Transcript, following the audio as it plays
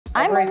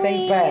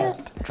Everything's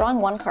bad. Drawing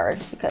one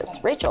card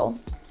because Rachel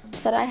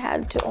said I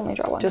had to only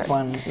draw one Just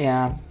card. one,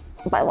 yeah.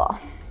 By law.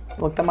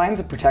 Look, the mine's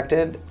a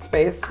protected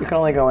space. You can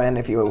only go in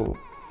if you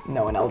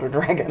know an Elder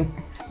Dragon.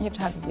 You have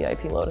to have the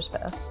VIP Lotus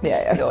Pass.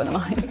 Yeah. To go in the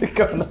mine. To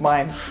go in the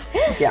mine.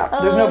 Yeah,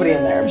 there's nobody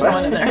in there. There's But... no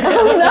one in there.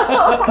 Oh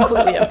no! It's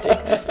completely empty.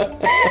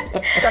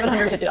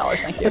 $750,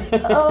 thank you.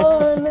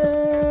 Oh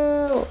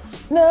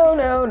no.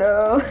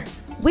 No.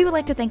 We would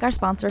like to thank our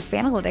sponsor,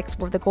 Fanalytics,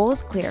 where the goal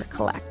is clear: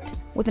 collect.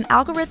 With an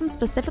algorithm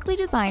specifically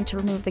designed to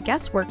remove the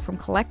guesswork from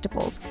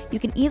collectibles, you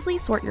can easily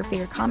sort your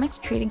favorite comics,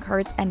 trading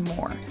cards, and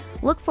more.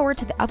 Look forward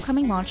to the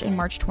upcoming launch in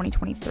March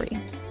 2023.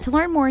 To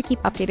learn more and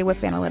keep updated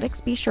with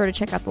Fanalytics, be sure to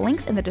check out the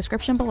links in the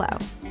description below.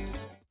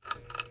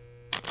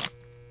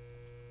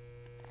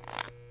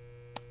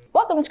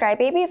 Welcome to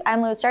ScryBabies.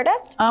 I'm Lou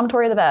Stardust. I'm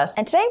Tori the Best.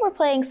 And today we're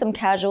playing some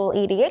casual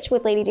EDH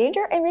with Ladee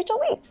Danger and Rachel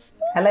Waits.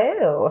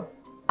 Hello.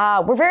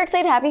 We're very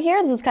excited to have you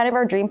here. This is kind of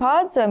our dream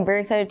pod, so I'm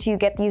very excited to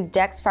get these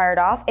decks fired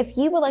off. If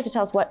you would like to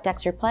tell us what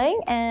decks you're playing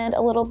and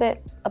a little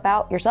bit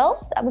about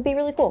yourselves, that would be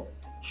really cool.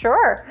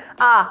 Sure.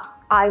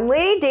 I'm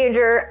Ladee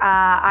Danger.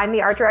 I'm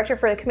the art director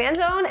for the Command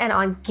Zone, and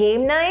on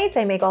game nights,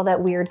 I make all that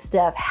weird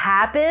stuff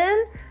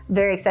happen.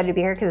 Very excited to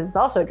be here because it's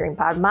also a dream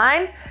pod of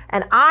mine.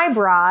 And I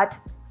brought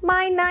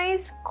my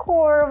nice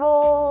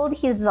Korvold.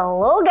 He's a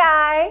little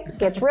guy,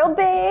 gets real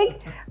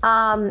big.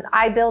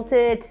 I built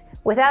it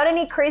without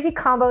any crazy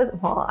combos.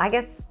 Well, I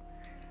guess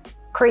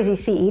crazy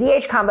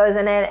EDH combos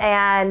in it.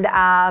 And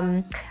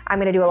I'm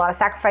gonna do a lot of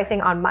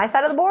sacrificing on my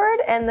side of the board.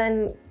 And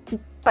then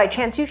by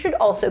chance, you should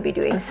also be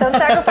doing some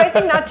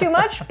sacrificing, not too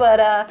much,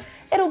 but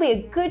it'll be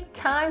a good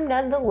time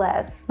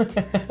nonetheless.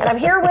 And I'm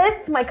here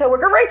with my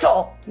coworker,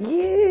 Rachel.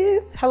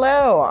 Yes,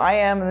 hello. I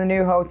am the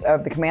new host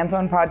of the Command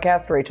Zone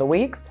podcast, Rachel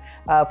Weeks,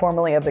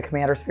 formerly of the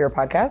Commander Sphere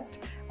podcast.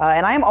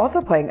 And I am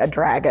also playing a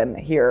dragon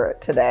here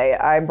today.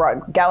 I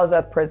brought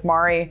Galazeth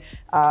Prismari,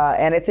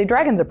 and it's a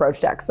Dragon's Approach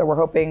deck. So we're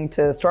hoping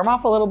to storm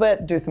off a little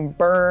bit, do some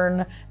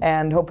burn,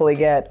 and hopefully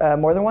get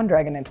more than one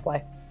dragon into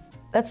play.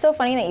 That's so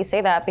funny that you say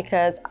that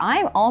because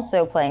I'm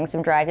also playing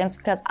some dragons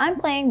because I'm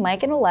playing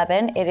Mike and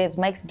 11. It is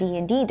Mike's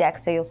D&D deck,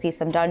 so you'll see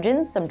some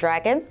dungeons, some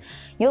dragons.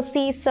 You'll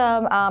see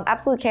some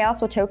absolute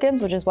chaos with tokens,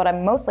 which is what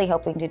I'm mostly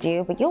hoping to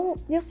do, but you'll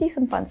see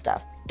some fun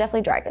stuff.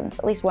 Definitely dragons,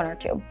 at least one or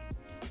two.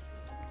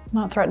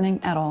 Not threatening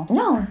at all.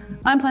 No.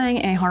 I'm playing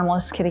a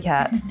harmless kitty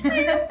cat.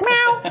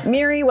 Meow.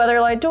 Mirri,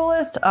 Weatherlight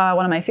Duelist,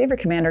 one of my favorite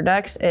commander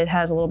decks. It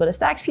has a little bit of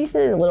stacks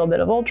pieces, a little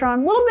bit of Ultron,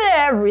 a little bit of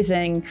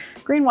everything.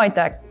 Green-white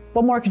deck.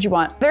 What more could you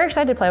want? Very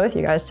excited to play with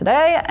you guys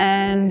today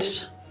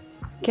and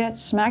get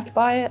smacked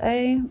by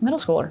a middle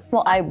schooler.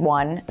 Well, I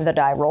won the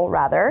die roll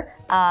rather,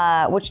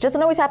 which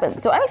doesn't always happen.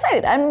 So I'm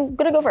excited. I'm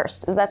gonna go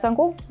first. Does that sound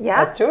cool? Yeah.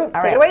 Let's do it. All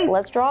Take right, it away.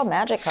 let's draw a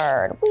magic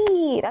card.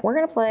 Whee! We're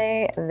gonna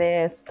play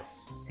this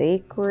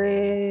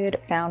Sacred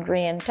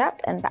Foundry and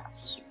tapped and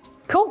pass.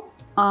 Cool.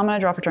 I'm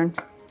gonna drop a turn.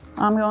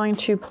 I'm going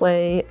to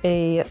play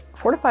a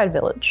Fortified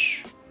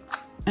Village,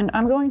 and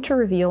I'm going to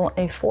reveal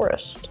a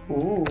Forest.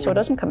 Ooh. So it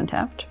doesn't come in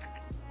tapped.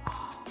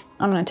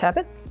 I'm gonna tap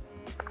it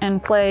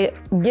and play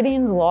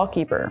Gideon's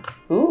Lawkeeper.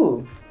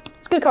 Ooh.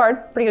 It's a good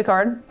card, pretty good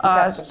card.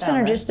 taps it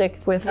down,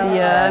 Synergistic with the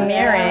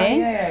Mirri.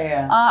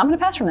 Yeah. I'm gonna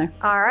pass from there.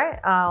 All right,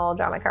 I'll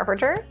draw my card for a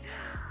turn.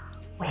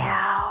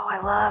 Wow,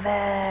 I love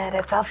it.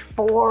 It's a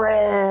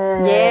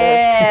forest.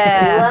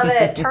 Yeah. Love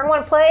it. Turn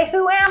one play.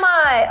 Who am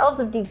I?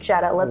 Elves of Deep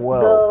Shadow. Let's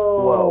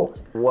go.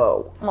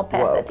 Whoa. I'm gonna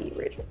pass that to you,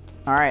 Rachel.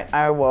 All right,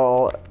 I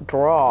will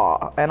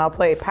draw, and I'll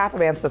play Path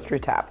of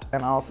Ancestry tapped,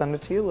 and I'll send it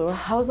to you, Lua.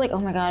 I was like, oh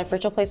my god, if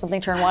Rachel plays something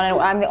turn one and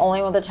I'm the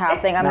only one with the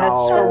tap thing, I'm gonna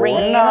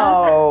scream. No.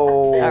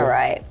 All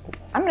right,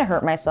 I'm gonna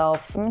hurt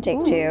myself. I'm gonna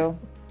take two.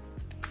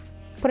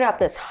 Put out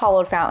this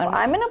Hollowed Fountain.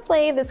 I'm gonna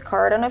play this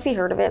card. I don't know if you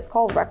heard of it. It's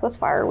called Reckless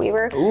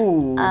Fireweaver.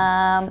 Ooh.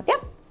 Yeah.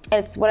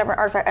 It's whatever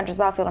artifact enters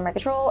the battlefield under my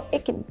control.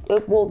 It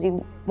will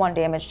do 1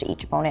 damage to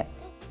each opponent.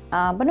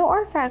 But no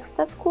artifacts.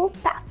 That's cool.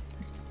 Pass.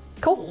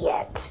 Cool.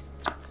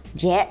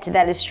 Yet,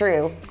 that is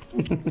true.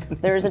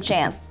 There is a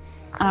chance.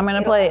 I'm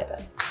gonna play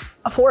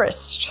a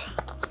Forest.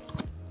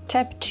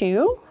 Tap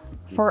 2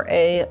 for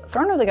a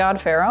Throne of the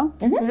God Pharaoh.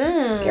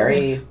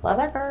 Scary. Love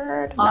that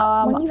card.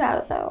 Not when you got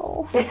it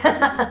though.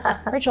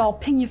 Rachel, I'll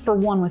ping you for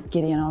 1 with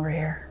Gideon over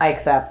here. I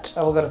accept.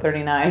 I will go to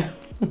 39.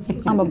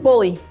 I'm a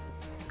bully.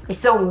 He's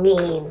so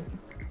mean.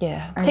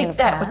 Yeah. Are you Take gonna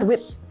that with the whip.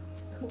 pass?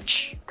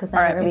 Because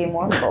then I'm gonna be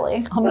more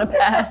bully. I'm gonna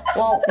pass.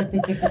 Well,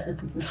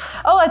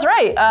 Oh, that's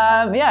right.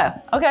 Yeah.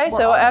 Okay.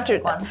 So all after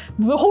take one.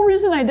 the whole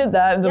reason I did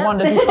that, the one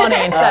to be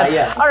funny instead.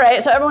 Yeah. All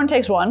right. So everyone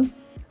takes 1.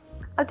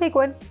 I'll take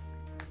one.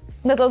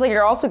 that sounds like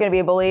you're also gonna be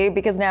a bully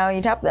because now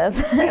you tap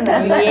this.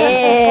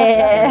 Yeah.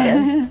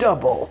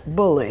 Double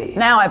bully.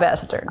 Now I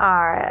pass the turn.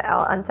 All right,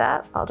 I'll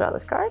untap. I'll draw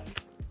this card.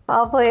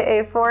 I'll play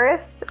a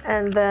forest,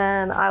 and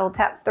then I will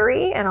tap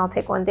 3, and I'll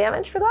take 1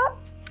 damage for that.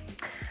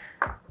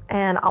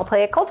 And I'll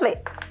play a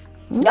cultivate.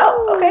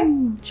 No. Okay.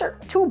 Sure.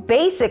 2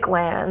 basic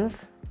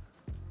lands.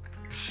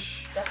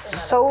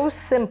 So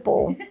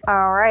simple.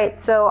 All right,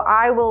 so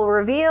I will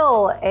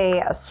reveal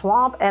a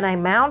swamp and a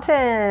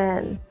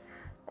mountain,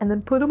 and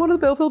then put them on the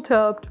battlefield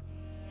tapped.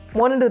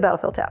 1 into the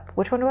battlefield tap.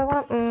 Which one do I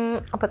want?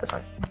 I'll put this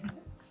one.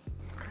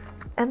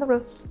 And the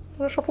rest. I'm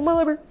gonna shuffle my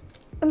library.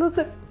 And that's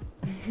it.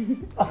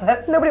 All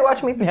set? Nobody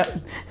watch me. Yeah.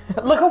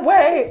 Look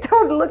away.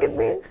 Don't look at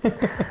me.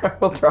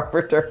 We'll draw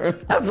for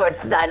turn. Avert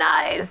thine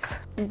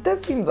eyes.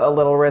 This seems a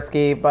little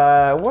risky,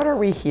 but what are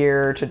we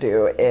here to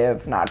do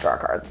if not draw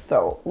cards?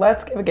 So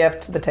let's give a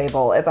gift to the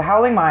table. It's a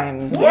Howling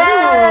Mine.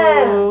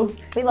 Yes!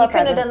 We love You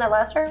couldn't have done presents. that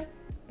last turn?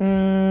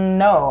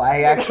 No,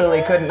 I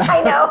actually couldn't.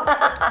 I know.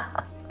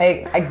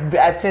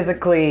 I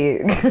physically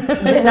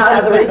Did not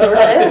have the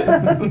resources.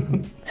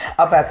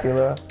 I'll pass you,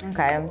 Lua.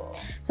 Okay.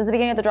 So at the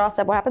beginning of the draw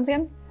step, what happens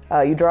again?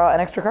 You draw an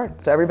extra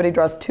card. So everybody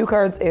draws 2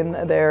 cards in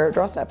their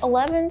draw step.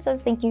 11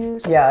 says thank you.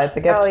 Yeah, it's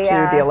a gift Oh,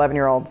 yeah. to the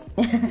 11-year-olds.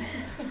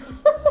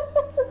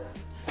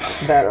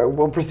 That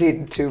will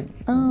proceed to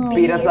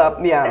beat us up.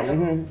 Yeah.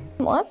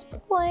 Let's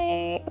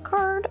play a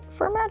card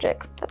for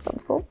magic. That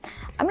sounds cool.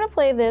 I'm gonna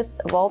play this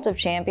Vault of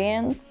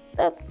Champions.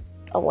 That's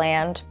a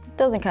land.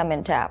 Doesn't come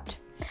in tapped.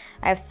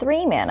 I have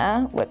 3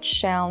 mana,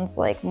 which sounds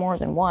like more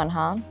than 1,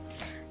 huh?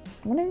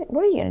 What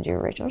are you gonna do,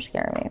 Rachel? You're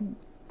scaring me.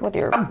 With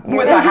your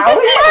With a Howling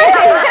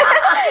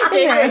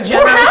Mine?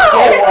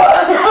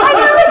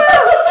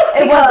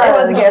 It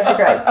was a gift,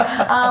 great.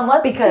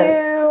 Let's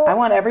do. I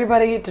want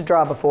everybody to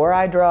draw before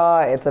I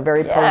draw. It's a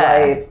very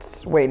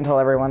polite, wait until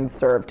everyone's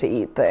served to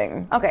eat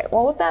thing. Okay,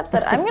 well with that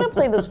said, I'm gonna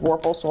play this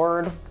Vorpal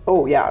Sword.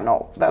 Oh yeah,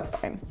 no, that's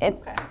fine.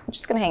 It's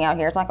just gonna hang out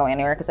here. It's not going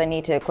anywhere because I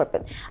need to equip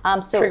it.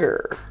 So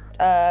Trigger.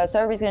 So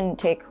everybody's gonna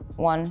take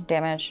 1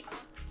 damage.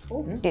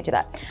 Due to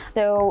that.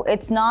 So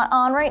it's not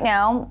on right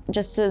now,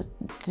 just to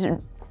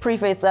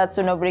preface that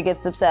so nobody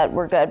gets upset,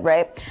 we're good,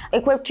 right?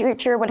 Equipped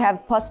creature would have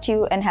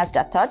 +2 and has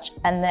Death Touch,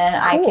 and then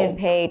I can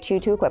pay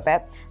 2 to equip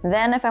it.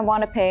 Then if I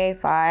want to pay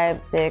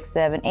 5, 6,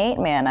 7, 8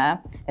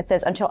 mana, it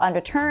says until end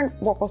of turn,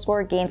 Vorpal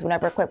Sword gains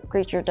whenever equipped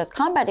creature does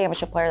combat damage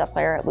to player, that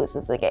player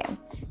loses the game.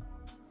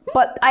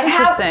 But I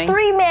have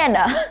 3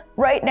 mana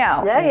right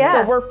now,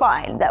 so we're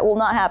fine. That will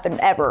not happen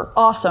ever.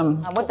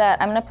 Awesome. With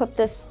that, I'm gonna put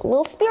this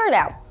little spirit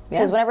out. It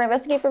says whenever I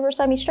investigate for the first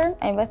time each turn,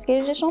 I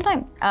investigate additional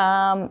time.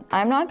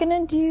 I'm not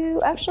gonna do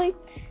actually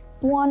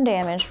 1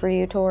 damage for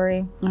you,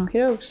 Tori. Okie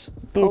dokes.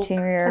 Due to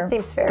your That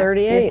seems fair.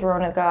 38.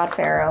 Throne of God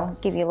Pharaoh.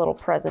 Give you a little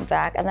present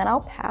back, and then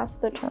I'll pass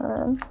the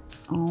turn.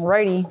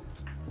 Alrighty.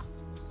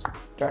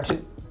 Draw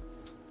 2.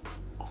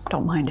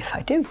 Don't mind if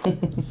I do.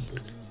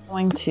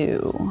 Going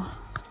to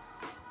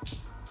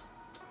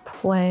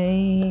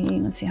play.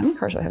 Let's see, how many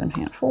cards do I have in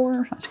hand?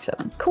 4, 5, 6,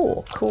 7.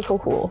 Cool.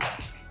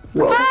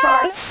 Whoa.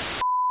 Sorry.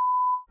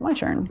 My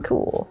turn.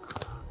 Cool.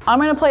 I'm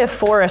gonna play a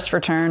forest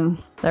for turn.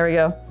 There we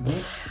go.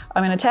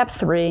 I'm gonna tap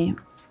 3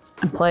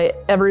 and play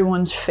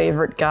everyone's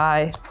favorite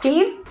guy,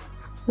 Steve?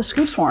 the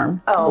Scoop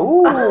Swarm.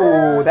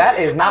 Ooh, that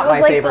is not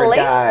my favorite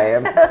guy.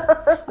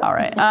 All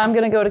right, I'm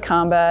gonna go to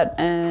combat,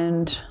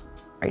 and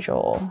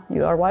Rachel,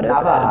 you are wide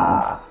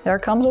Nada. open. There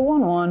comes a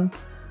 1/1.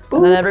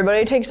 And then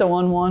everybody takes a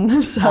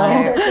 1/1, so.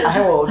 I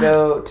will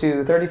go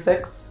to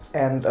 36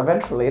 and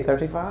eventually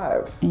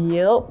 35.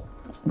 Yep.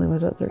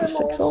 Was at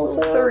 36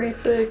 also?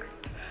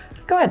 36.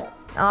 Go ahead.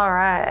 All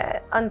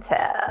right.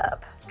 Untap.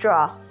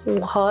 Draw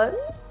 1,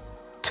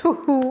 2.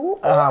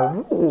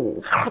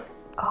 Ooh.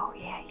 Oh,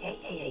 yeah.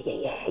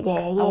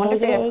 I wonder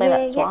if you're gonna play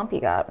that swamp you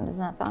got. Doesn't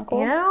that sound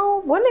cool? You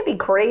know, wouldn't it be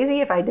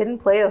crazy if I didn't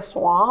play a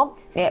swamp?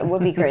 Yeah, it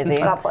would be crazy.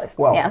 But I'll play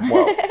Whoa, Yeah.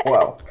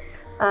 whoa.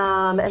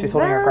 And She's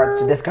holding her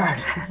cards to discard.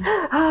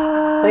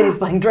 Lady's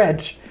playing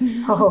Dredge.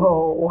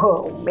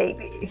 Whoa,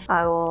 maybe.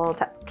 I will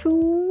tap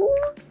 2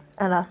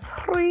 and a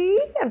 3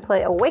 and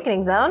play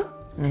Awakening Zone.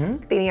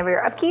 At the beginning of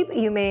your upkeep,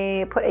 you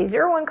may put a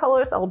 0/1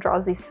 colorless spell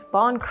draws the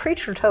spawn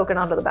creature token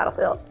onto the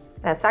battlefield.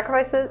 As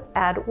sacrifice it,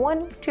 add 1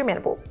 to your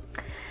mana pool.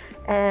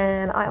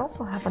 And I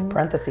also have a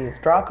Parentheses,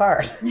 draw a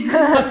card.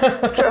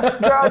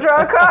 draw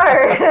a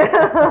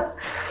card.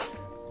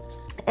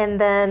 And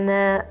then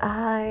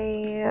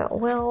I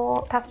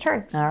will pass the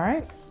turn. All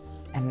right.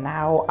 And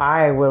now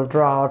I will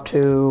draw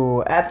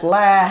 2 at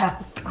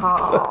last.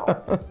 Oh.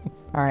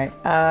 All right,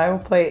 I will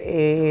play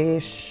a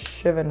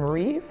Shivan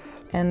Reef.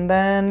 And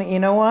then, you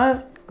know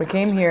what? We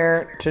came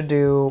here to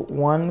do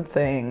one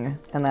thing,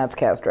 and that's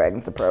cast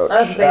Dragon's Approach.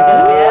 I'm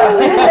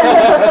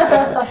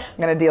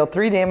gonna deal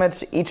 3 damage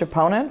to each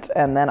opponent,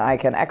 and then I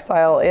can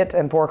exile it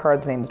and 4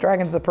 cards named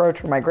Dragon's Approach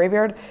from my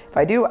graveyard. If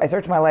I do, I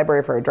search my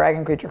library for a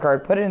dragon creature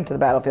card, put it into the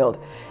battlefield,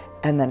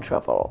 and then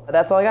shuffle.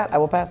 That's all I got. I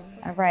will pass.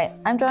 All right,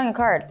 I'm drawing a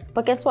card,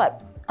 but guess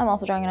what? I'm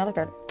also drawing another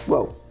card.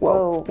 Whoa.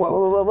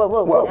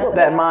 Whoa.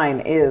 That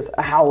mine is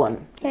a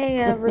howlin'. Hey,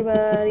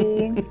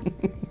 everybody.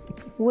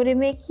 Would it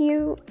make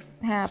you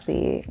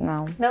happy?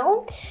 No.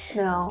 No?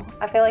 No.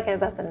 I feel like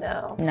that's a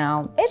no.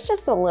 No. It's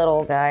just a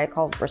little guy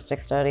called Ristic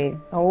Study.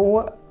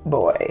 Oh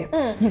boy.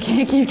 You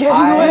can't keep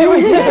getting away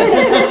with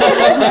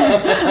it.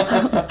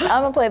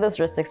 I'm gonna play this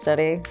Ristic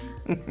Study.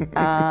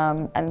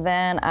 And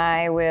then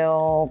I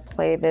will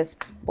play this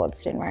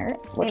Bloodstained Riot,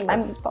 which In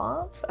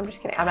response? I'm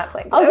just kidding. I'm not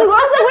playing. I was like, what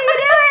are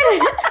you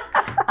doing?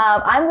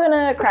 I'm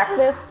gonna crack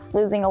this,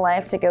 losing a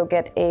life to go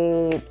get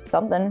a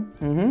something.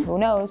 Who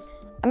knows?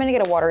 I'm gonna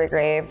get a Watery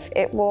Grave.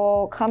 It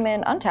will come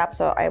in untapped,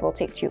 so I will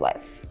take 2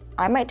 life.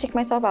 I might take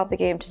myself out the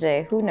game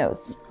today. Who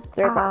knows? It's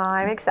very possible.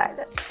 I'm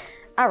excited.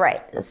 All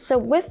right. So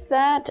with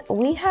that,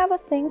 we have a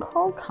thing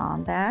called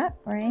combat,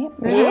 right?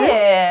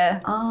 Yeah.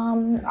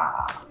 I'm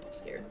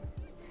scared.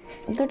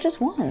 They're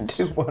just ones.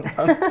 2 1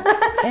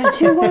 They're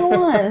 2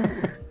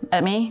 1-1s.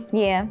 At me?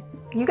 Yeah.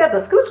 You got the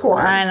scoot squad.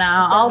 I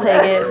know. I'll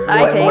take it.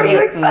 I take What are you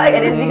it. excited?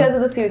 It is because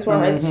of the Sue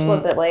Swarm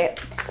explicitly.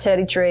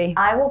 Teddy tree.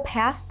 I will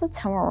pass the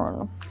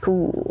turn.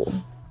 Cool.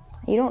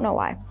 You don't know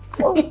why.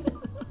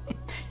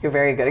 You're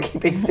very good at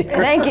keeping secrets.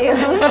 Thank you.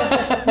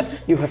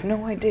 You have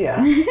no idea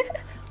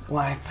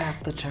why I've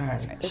passed the turn.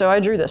 So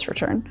I drew this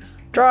return.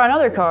 Draw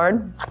another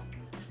card.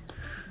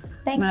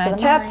 Thanks. And I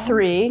tap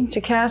 3 to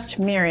cast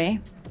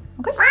Mirri.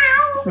 Okay.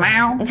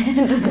 Meow.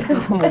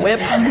 Whip.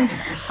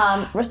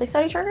 Rustic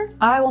Study Charter?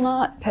 I will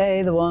not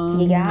pay the one.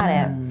 You got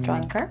it.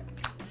 Drawing a card.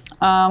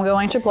 I'm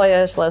going to play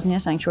a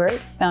Selesnya Sanctuary,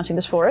 bouncing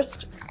this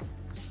forest,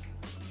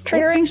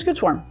 triggering Scoot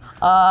Swarm.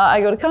 I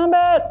go to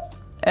combat,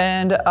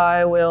 and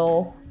I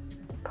will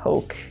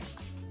poke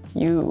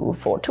you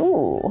for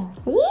 2.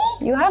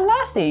 You have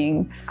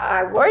nothing.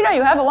 Or no,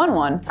 you have a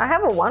 1/1. I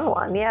have a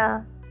 1/1,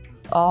 yeah.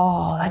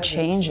 Oh, that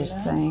changes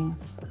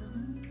things.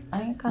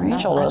 I ain't got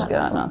Rachel nothing. has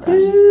got nothing.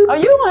 Oh,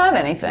 you don't have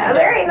anything.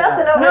 There ain't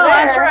nothing over No, there.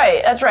 that's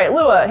right. That's right.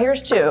 Lua,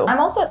 here's 2. I'm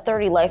also at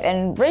 30 life,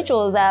 and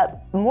Rachel is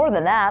at more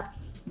than that.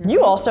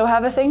 You also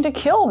have a thing to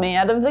kill me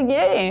out of the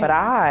game. But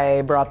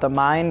I brought the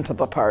mind to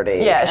the party.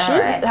 Yeah,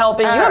 she's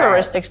helping. You have a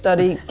heuristic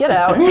study. Get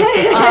out.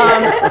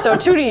 So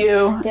 2 to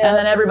you, and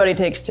then everybody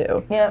takes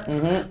 2. Yep.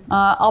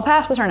 I'll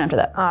pass the turn after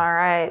that. All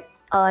right.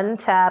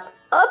 Untap,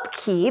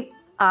 upkeep.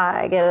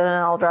 I get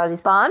an Eldrazi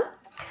spawn.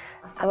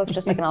 I look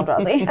just like an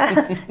Eldrazi.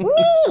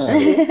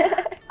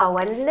 A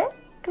 1 and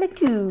a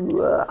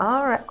 2.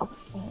 All right.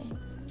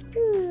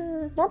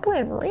 We're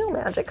playing real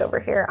magic over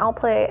here. I'll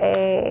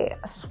play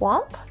a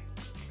swamp.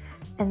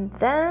 And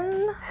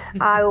then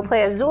I will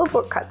play a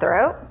Zulaport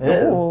Cutthroat.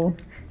 Ooh.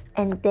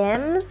 And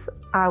Dems,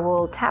 I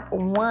will tap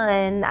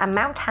 1, a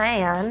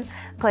Mountain,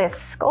 play a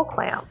Skull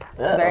Clamp.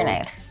 Very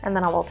nice. And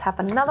then I will tap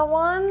another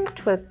one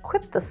to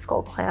equip the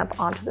Skull Clamp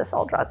onto this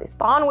Eldrazi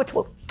spawn, which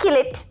will kill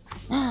it.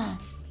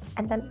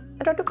 And then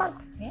I draw 2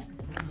 cards. Yeah.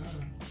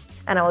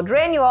 And I will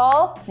drain you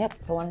all Yep,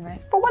 for 1 right.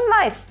 for 1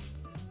 life.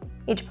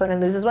 Each opponent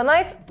loses 1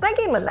 life, and I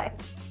gain 1 life.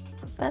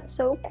 That's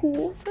so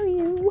cool for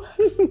you.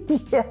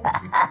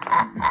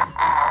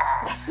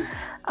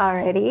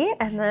 Alrighty,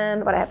 and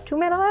then what? I have 2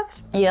 mana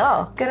left.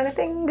 Yeah. Got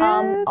anything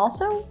good?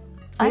 Also,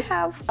 I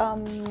have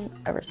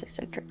a Rustic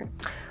Study Charter.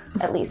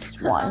 At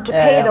least 1. To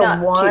pay the not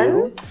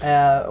 1.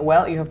 2.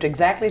 Well, you have to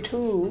exactly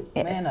 2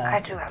 Yes. mana. I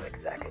do have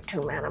exactly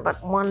 2 mana,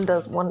 but 1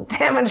 does 1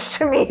 damage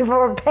to me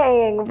for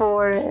paying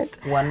for it.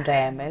 1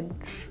 damage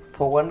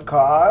for 1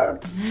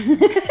 card.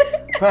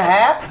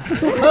 Perhaps.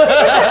 So I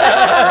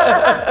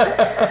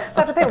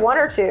have to pay 1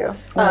 or 2.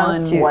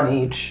 It's 2. 1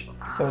 each.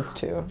 So it's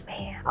 2.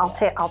 Man, I'll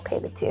pay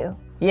the 2.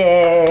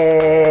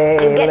 Yay!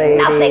 You get lady.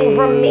 nothing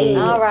from me.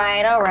 All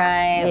right, all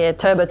right. Yeah,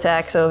 turbo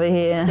tax over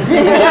here.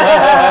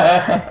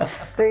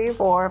 3,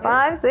 4,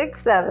 5,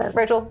 6, 7.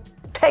 Rachel,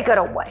 take it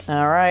away.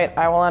 All right,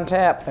 I will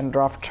untap and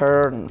draw for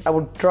turn. I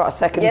will draw a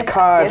second Yes,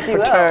 card yes, you for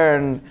will.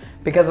 turn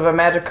because of a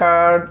magic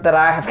card that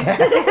I have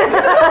cast.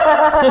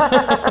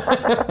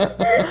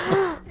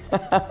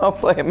 I'll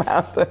play a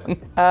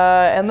mountain.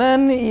 And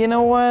then, you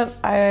know what?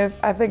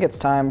 I think it's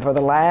time for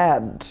the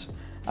lad.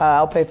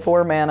 I'll pay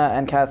 4 mana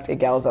and cast a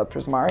Galazeth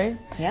Prismari.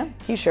 Yeah.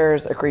 He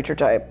shares a creature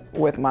type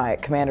with my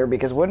commander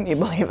because wouldn't you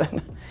believe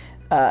it?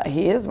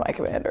 He is my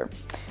commander.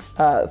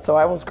 So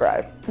I will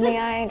scribe. May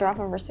I draw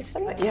from Rustic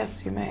Study?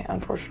 Yes, you may,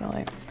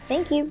 unfortunately.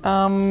 Thank you.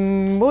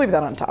 We'll leave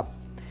that on top.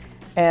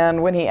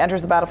 And when he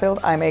enters the battlefield,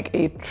 I make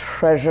a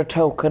treasure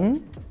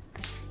token.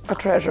 A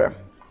treasure.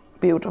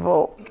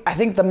 Beautiful. I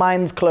think the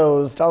mine's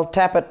closed. I'll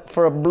tap it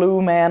for a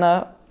blue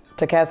mana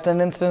to cast an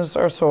instant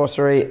or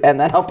sorcery, and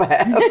then I'll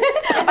pass.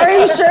 Are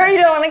you sure you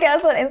don't want to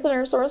cast that instant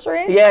or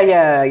sorcery?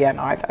 Yeah,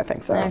 no, I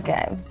think so.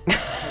 Okay.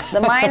 The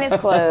mine is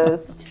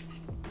closed.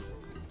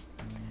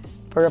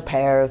 For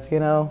repairs, you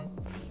know.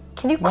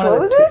 Can you One of the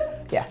close two.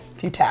 it? Yeah,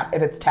 if you tap.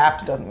 If it's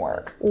tapped, it doesn't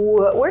work.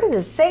 Where does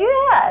it say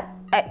that?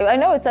 I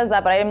know it says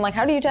that, but I'm like,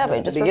 how do you tap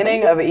it? Just for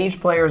Beginning of funsies? each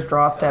player's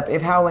draw step,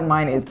 if Howling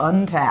Mine is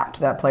untapped,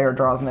 that player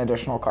draws an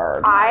additional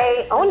card.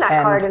 I own that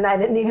And card and I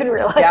didn't even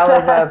realize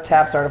Galazeth that.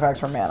 taps artifacts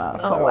for mana,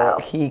 so wow.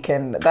 he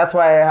can. That's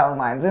why Howling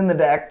Mine's in the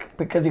deck,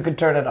 because you could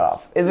turn it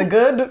off. Is it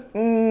good?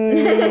 We'll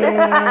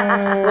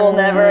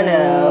never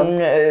know.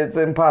 It's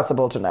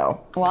impossible to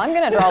know. Well, I'm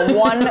gonna draw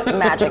 1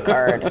 magic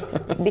card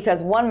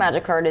because 1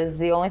 magic card is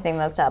the only thing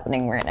that's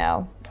happening right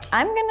now.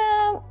 I'm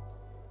gonna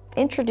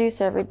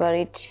introduce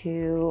everybody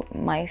to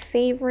my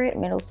favorite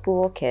middle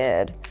school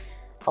kid,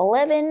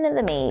 11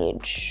 the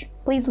Mage.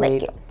 Please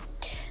make it.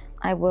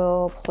 I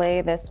will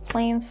play this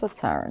Plains for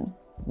turn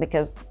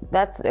because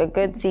that's a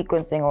good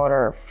sequencing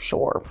order,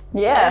 sure.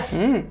 Yes.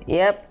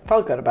 Yep.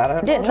 Felt good about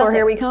it. Did Sure, nothing.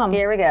 here we come.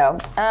 Here we go.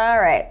 All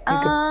right. You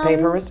could pay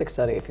for Ristic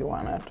Study if you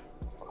wanted.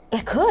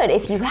 It could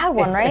if you had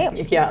one, right?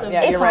 Yeah,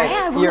 If you're I right.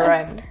 had You're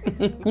one.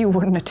 right. You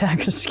wouldn't attack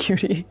this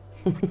cutie.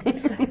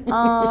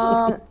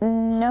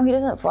 No, he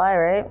doesn't fly,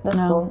 right? That's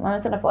No. cool. I'm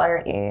just gonna flyer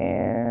at you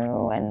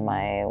and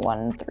my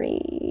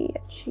 1/3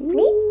 at you.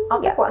 Me? I'll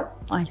get one.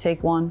 I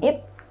take one.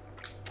 Yep.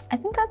 I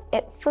think that's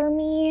it for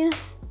me.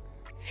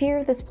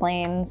 Fear this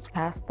planes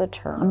past the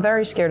turn. I'm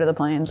very scared of the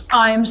planes.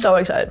 I'm so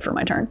excited for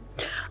my turn.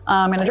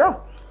 I'm gonna draw.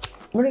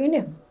 What are you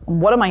gonna do?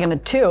 What am I gonna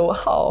do?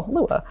 Oh,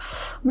 Lua.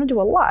 I'm gonna do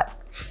a lot.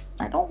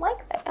 I don't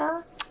like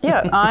that.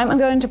 Yeah, I'm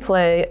going to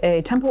play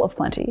a Temple of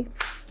Plenty.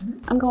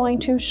 I'm going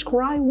to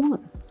scry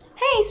one.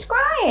 Hey,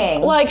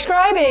 scrying! Like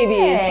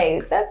ScryBabies.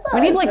 Hey, that's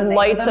We need like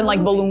lights and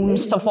like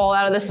balloons to fall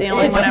out of the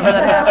ceiling whenever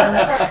that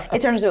happens.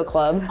 It turns into a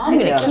club. I'm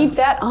gonna keep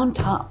that on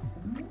top.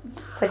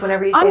 It's like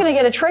whenever you I'm say, gonna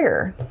get a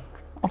trigger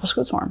off a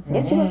Scoot Swarm.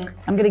 Yes, you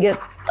I'm gonna get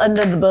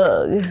under the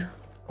bug.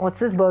 what's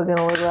this bug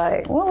gonna look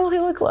like? What will he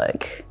look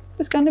like?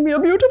 It's gonna be a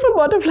beautiful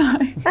butterfly.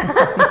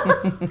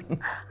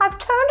 I've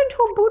turned into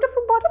a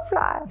beautiful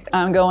butterfly.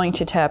 I'm going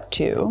to tap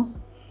 2.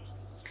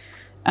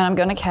 And I'm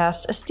gonna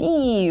cast a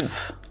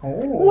Steve.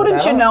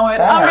 Wouldn't you know it?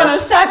 I'm gonna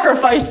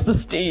sacrifice the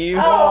Steve.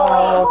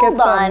 Oh, Hold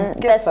on,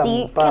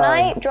 bestie. Can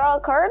I bugs. draw a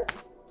card?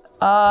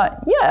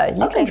 Yeah,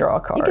 you can draw a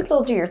card. You can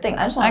still do your thing.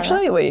 I just want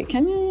Actually, wait,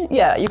 can you?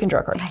 Yeah, you can draw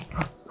a card.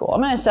 Cool,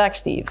 I'm gonna sack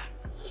Steve.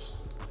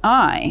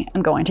 I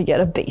am going to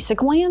get a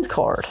basic lands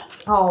card.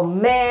 Oh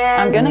man.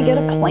 I'm gonna get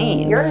a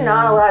plains. You're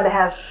not allowed to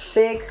have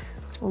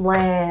 6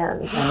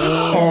 lands.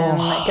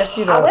 It gets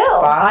you to I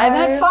will. 5. I'm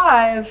at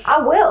 5. I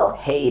will.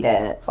 Hate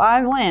it.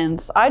 5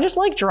 lands. I just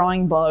like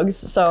drawing bugs,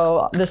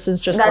 so this is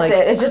just That's like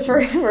it. It's just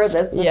for this. yeah,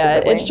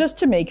 specifically. it's just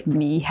to make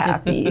me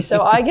happy.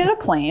 So I get a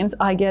plains,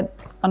 I get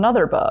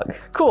another bug.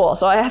 Cool.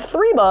 So I have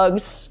 3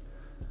 bugs.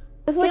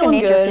 This is like a feeling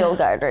nature good. field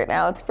guide right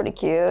now. It's pretty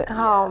cute.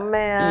 Oh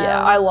man.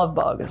 Yeah, I love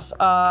bugs.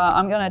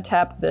 I'm gonna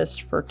tap this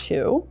for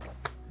 2.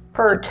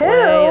 For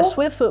Play a 2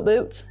 Swiftfoot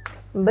boots.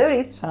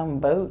 booties. Some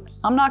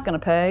boats. I'm not gonna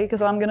pay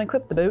because I'm gonna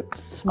equip the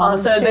boots. Mama On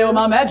said they 2. were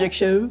my magic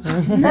shoes.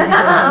 I'm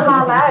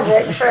on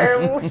magic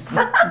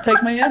shrooms.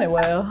 Take me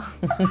anywhere.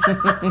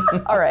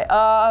 All right.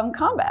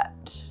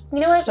 Combat. You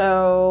know what?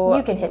 So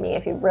You can hit me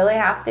if you really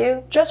have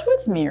to. just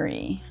with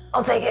Mirri.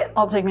 I'll take it.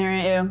 I'll take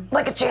Mirri at you.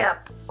 Like a champ.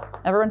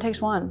 Everyone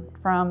takes 1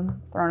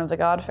 from Throne of the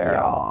God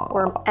Pharaoh.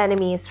 We're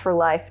enemies for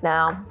life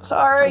now.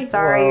 Sorry.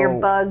 Sorry, your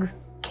Whoa. bugs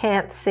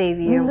can't save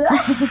you.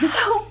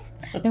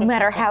 No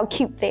matter how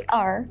cute they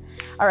are.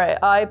 All right.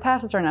 I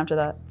pass the turn after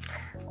that.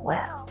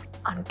 Well,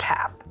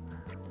 untap.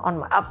 On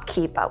my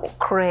upkeep, I will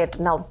create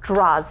an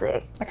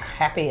Eldrazi.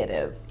 Happy it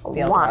is. The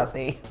One.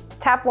 Eldrazi.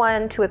 Tap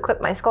 1 to equip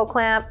my skull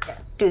clamp.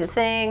 Do the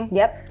thing.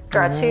 Yep.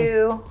 Draw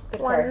 2.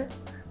 card. 1.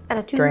 And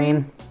a 2.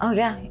 Drain. Oh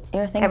yeah,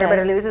 your thing. Everybody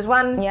does. loses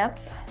 1. Yep.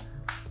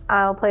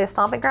 I'll play a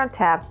Stomping Ground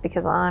tap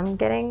because I'm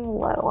getting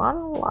low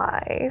on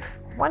life.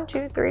 1,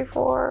 2, 3,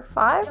 4,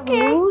 5.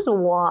 Lose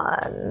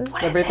 1.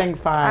 Everything's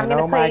fine. I'm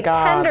gonna Oh my play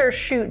god. Tender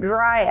Shoot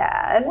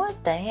Dryad.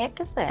 What the heck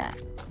is that?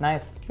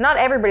 Nice. Not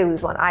everybody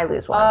lose 1. I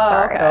lose 1.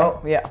 Sorry. okay.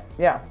 Oh, yeah.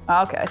 Yeah.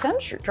 Okay. Then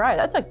shoot, try.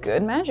 That's a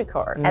good magic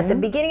card. At the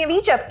beginning of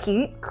each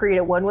upkeep, create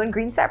a 1/1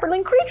 green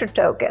Sapperling creature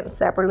token.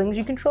 Sapperlings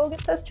you control get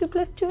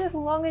 +2/+2 as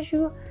long as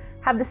you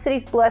have the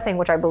city's blessing,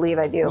 which I believe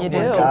I do. You do.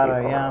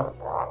 Gotta, yeah.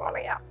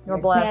 You're May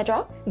I blessed.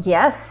 draw?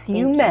 Yes,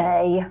 you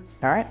may.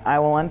 All right. I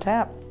will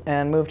untap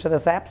and move to the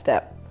sap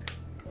step.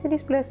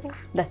 City's blessing.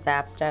 The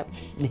sap step.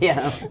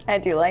 Yeah. I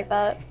do like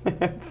that.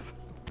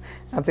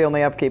 That's the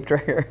only upkeep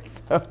trigger.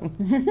 So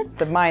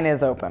the mine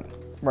is open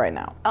right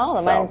now. Oh,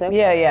 the So, mine's open.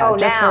 Yeah, yeah. Oh,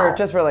 now.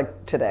 Just for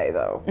like today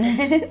though.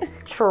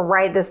 Just for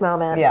right this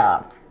moment.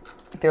 Yeah.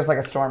 There's like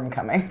a storm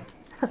coming.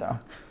 So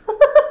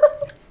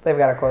they've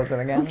got to close it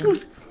again.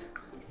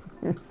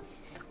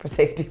 For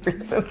safety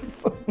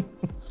reasons.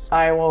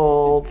 I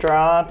will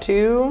draw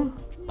 2,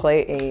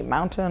 play a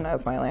mountain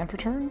as my land for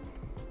turn.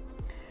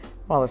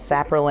 While the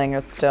Sapperling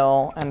is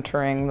still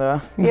entering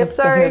the Yep,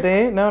 sorry.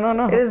 vicinity.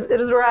 No. It is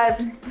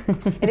arrived.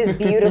 It is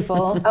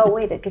beautiful. Oh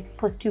wait, it gets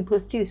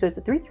 +2/+2, so it's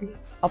a 3/3.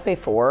 I'll pay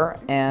 4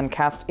 and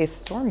cast a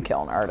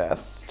Stormkiln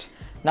Artist.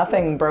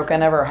 Nothing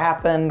broken ever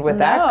happened with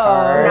that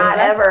card. Not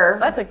ever.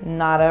 That's a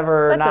Not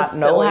ever. That's a not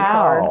silly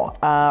know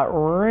how.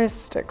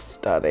 Rhystic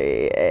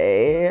Study,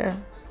 eh?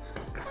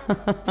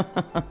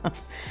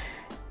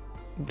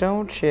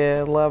 Don't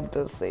you love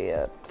to see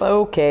it?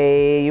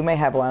 Okay, you may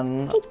have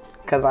one,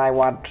 because I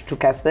want to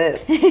cast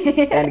this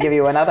and give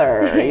you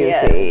another, you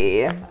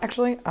see.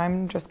 Actually,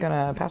 I'm just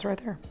gonna pass right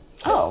there.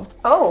 Oh.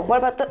 Oh, What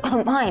about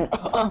the mine?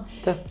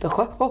 The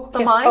what? Oh, the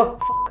yeah. mine? Oh,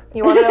 fuck.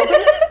 You want it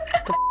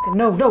open?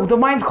 No, the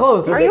mine's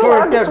closed. Are you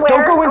allowed to swear?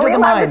 Don't go into Are we the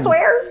allowed mine. to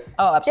swear?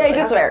 oh, Yeah, absolutely.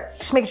 you can swear.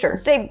 Just make sure.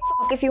 Say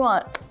fuck if you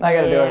want. I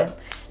gotta do it.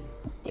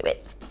 Do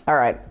it. All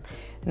right.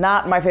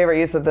 Not my favorite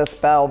use of this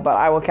spell, but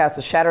I will cast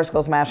a Shatter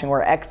Skull Smashing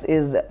where X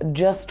is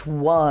just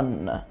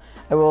 1.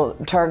 I will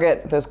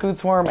target the Scoot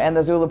Swarm and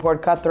the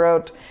Zulaport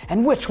Cutthroat,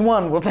 and which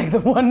one will take the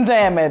 1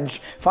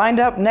 damage? Find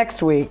out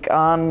next week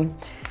on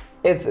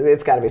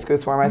It's got to be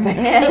Scoot Swarm, I think.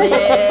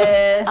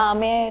 Yeah.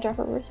 May I drop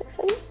a river 6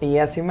 on you?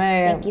 Yes, you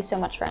may. Thank you so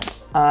much, friend.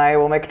 I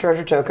will make a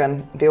treasure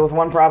token. Deal with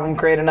one problem,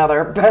 create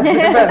another. Best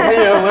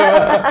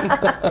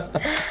deal.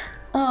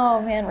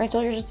 Oh man,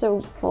 Rachel, you're just so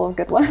full of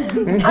good ones.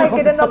 I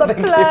get another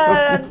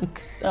plan.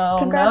 Oh,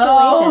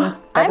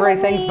 Congratulations.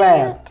 Everything's I'm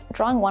only bad.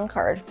 drawing one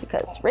card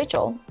because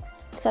Rachel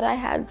said I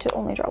had to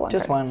only draw one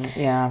Just card. one,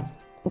 yeah.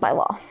 By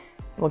law.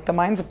 Look, the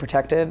mine's a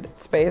protected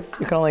space.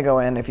 You can only go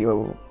in if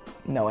you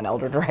know an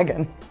Elder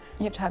Dragon.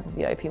 You have to have the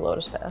VIP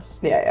Lotus Pass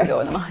Yeah. to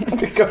go in the mine.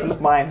 To go in the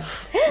mine.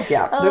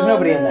 Yeah, there's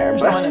nobody in there.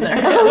 There's But no one in there.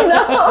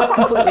 No, it's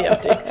completely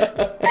empty.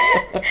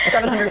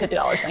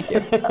 $750, thank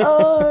you.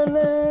 Oh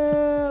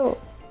no.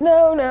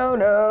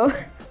 No.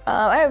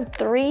 I have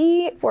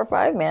 3, 4,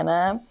 5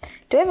 mana.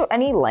 Do I have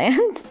any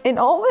lands in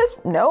all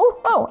this? No?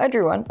 Oh, I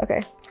drew one.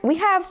 Okay. We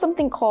have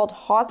something called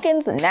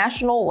Hawkins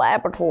National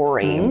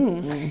Laboratory.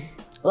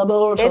 It's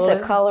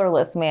a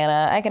colorless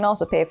mana. I can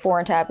also pay 4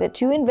 and tap it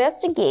to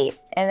investigate.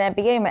 And at the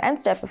beginning of my end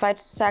step, if I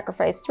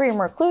sacrifice 3 or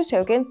more clue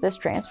tokens, this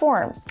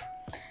transforms.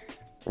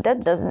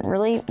 That doesn't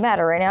really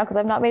matter right now because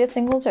I've not made a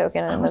single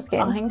token in this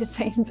game. I was trying to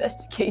say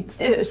investigate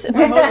this in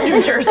my most New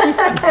Jersey.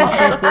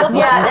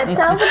 Yeah, that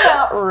sounds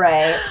about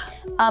right.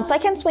 So I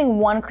can swing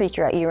 1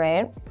 creature at you,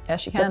 right?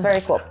 Yes, you can. That's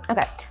very cool.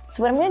 Okay,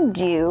 so what I'm gonna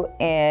do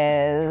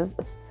is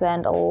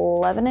send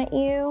 11 at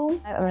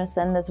you. I'm gonna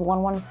send this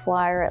 1/1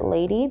 flyer at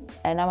Ladee,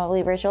 and I'm gonna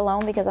leave Rachel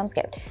alone because I'm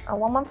scared. A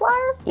 1/1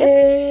 flyer?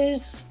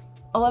 Is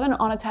 11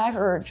 on attack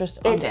or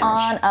just on It's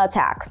damage? on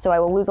attack, so I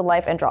will lose a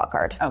life and draw a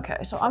card. Okay,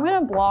 so I'm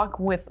gonna block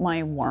with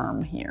my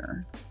worm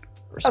here.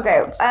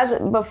 Okay, Response. as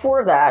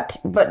before that,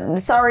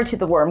 but sorry to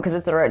the worm because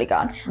it's already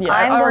gone. Yeah,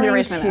 I'm I already going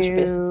erased my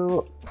masterpiece.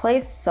 to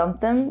place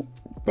something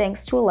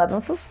thanks to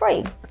 11 for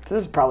free. this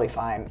is probably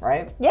fine,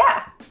 right?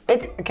 Yeah.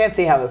 It's I can't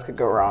see how this could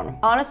go wrong.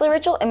 honestly,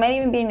 Rachel, it might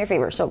even be in your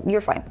favor, so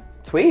you're fine.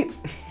 Sweet.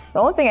 The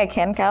only thing I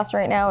can cast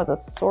right now is a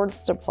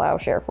Swords to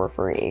Plowshare for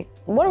free.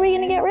 What are we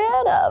gonna get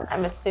rid of?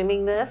 I'm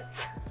assuming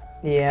this.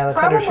 Yeah, the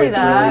Probably Thunder Shoot's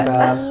that.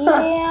 really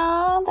bad.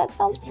 Yeah, that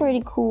sounds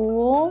pretty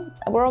cool.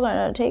 We're all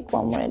gonna take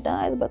one when it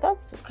dies, but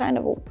that's kind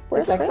of a It's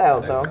risk. right?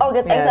 exiled, though. Oh, it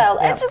gets Yeah, exiled.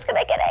 yeah. It's just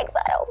gonna get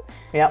exiled.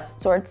 Yep.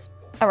 Swords.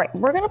 All right,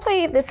 we're gonna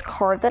play this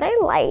card that I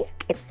like.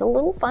 It's a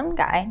little fun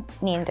guy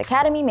named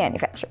Academy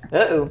Manufacturer.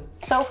 Uh-oh.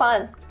 So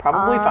fun.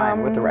 Probably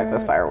fine with the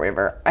Reckless Fire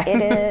Weaver.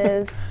 It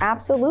is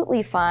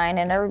absolutely fine,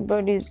 and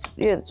everybody's,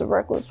 yeah, it's a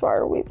Reckless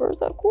Fire Weaver. Is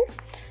that cool?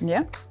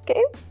 Yeah.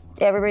 Okay.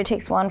 Everybody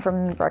takes one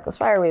from Reckless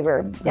Fire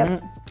Weaver.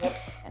 Yep.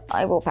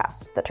 I will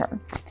pass the turn.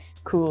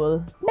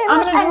 Cool.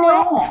 I'm gonna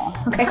draw.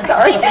 Okay,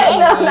 sorry.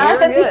 No,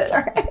 that's good.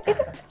 sorry.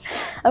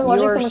 I'm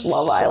watching so You're much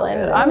Love so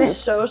Island. good. I'm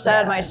so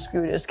sad my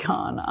Scoot is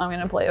gone. I'm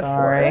gonna play a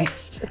Sorry.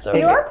 forest. It's okay.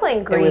 You are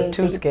playing green. It was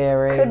too so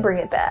scary. you could bring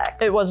it back.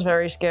 It was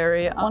very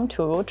scary. 1,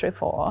 2, 3,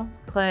 4.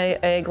 Play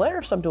a Glare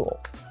Subdual.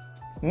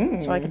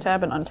 So I can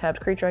tap an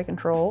untapped creature I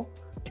control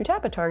to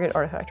tap a target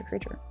artifact or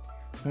creature.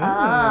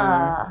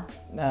 Ah.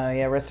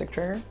 Yeah, Ristic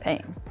Trigger.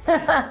 Paying.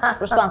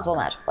 Responsible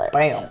Magic player.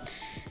 Bam.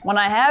 When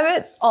I have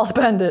it, I'll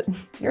spend it.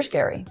 You're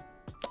scary.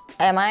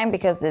 Am I?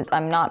 Because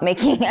I'm not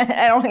making,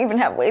 I don't even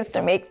have ways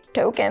to make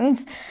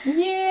tokens.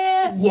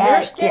 Yeah. Yes,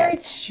 You're scary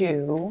yes.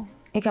 too.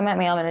 You come at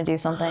me, I'm gonna do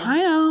something.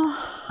 I know.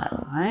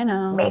 I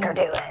know. Make her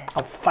do it.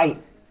 I'll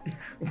fight.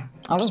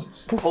 I'll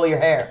just pull your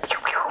hair.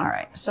 All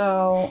right.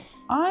 So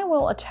I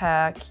will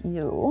attack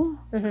you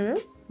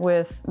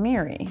with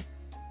Mirri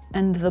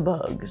and the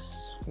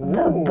bugs.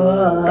 The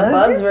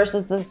bugs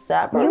versus the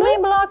sapper. You may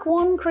block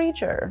 1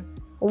 creature.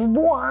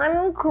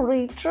 1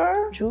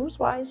 creature? Choose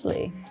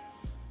wisely.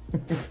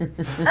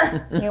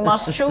 You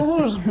must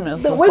choose,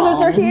 Mrs. The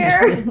wizards are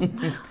here.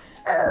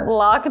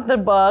 Block the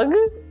bug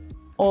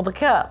or the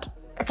cat.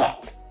 The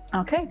cat.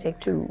 Okay, take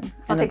 2. I'll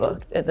And take the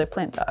bug, the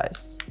plant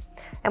dies.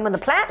 And when the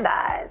plant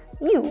dies,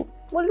 you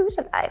will lose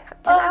a life,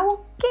 and I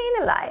will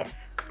gain a life.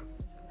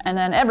 And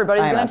then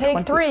everybody's I'm gonna at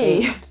take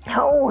 3. 28.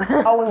 Oh.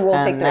 Oh, we will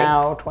And take 3.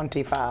 now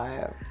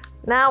 25.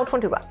 Now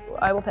 21.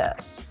 I will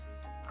pass.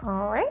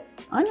 All right.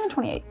 I'm at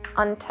 28.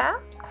 Untap.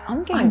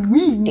 I'm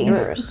getting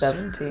dangerous.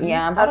 17.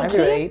 Yeah, I'm I probably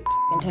drew 8.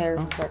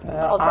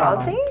 I'll draw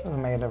a seat.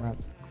 Doesn't make a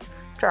difference.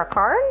 Draw a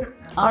card. I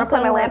want to Honestly,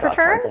 play my I don't land for wanna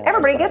draw turn. cards anymore,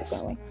 Everybody so gets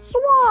it's anyway.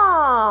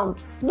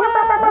 swamps.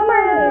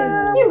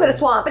 You get a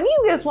swamp, and you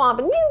get a swamp,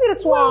 and you get a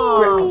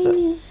swamp.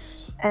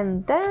 Grixis.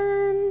 And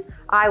then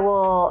I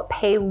will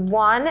pay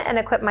 1 and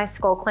equip my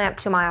Skull Clamp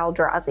to my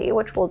Eldrazi,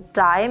 which will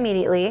die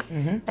immediately.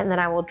 And then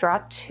I will draw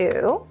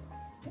 2.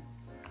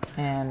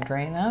 And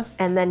drain us.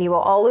 And then you will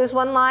all lose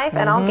 1 life,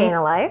 and I'll gain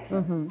a life.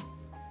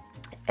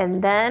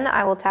 And then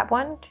I will tap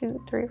 1, 2,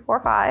 3, 4,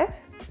 5.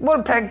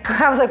 What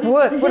I was like,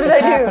 what? What did I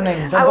do?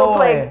 happening? The I will boy.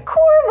 play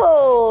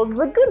Korvold,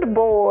 the good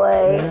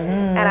boy,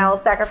 and I will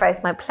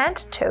sacrifice my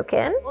plant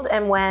token.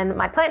 And when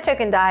my plant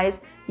token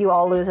dies, you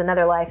all lose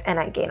another life, and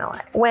I gain a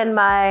life. When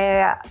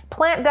my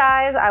plant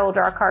dies, I will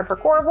draw a card for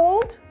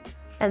Korvold,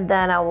 and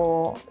then I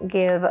will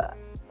give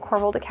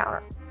Korvold a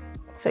counter.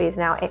 So he's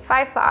now a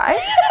 5/5. I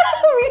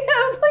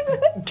was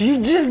like, Do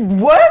you just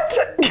what?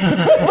 Look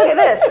at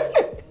this.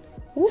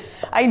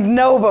 I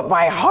know, but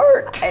my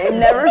heart. I've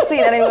never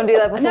seen anyone do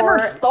that before. I never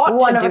thought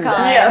One to of a do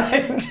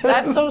kind. that.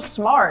 That's so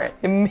smart.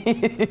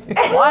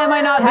 Why am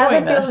I not How does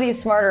doing it feel this? to be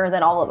smarter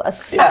than all of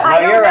us? Yeah, I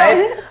no, don't you're know,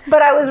 right.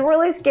 but I was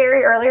really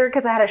scary earlier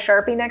because I had a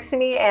Sharpie next to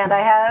me and I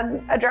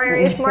had a dry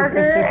erase marker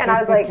and I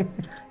was like,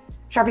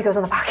 Sharpie goes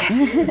in the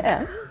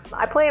pocket.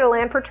 I played a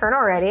land for turn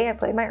already. I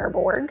played my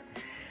Herborg.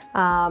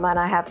 And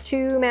I have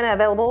 2 mana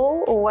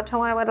available. What do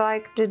I would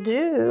like to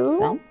do?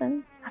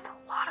 Something. That's a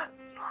lot of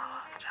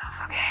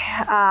stuff.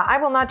 Okay. I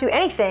will not do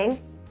anything in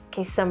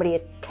case somebody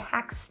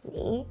attacks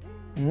me.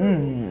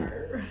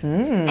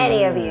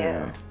 Any of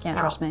you. Can't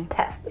trust me.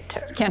 Pass the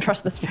turn. Can't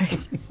trust this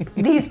face.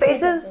 These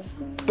faces,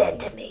 dead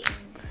to me.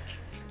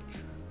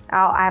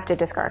 Oh, I have to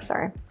discard,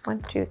 sorry.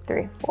 1, 2,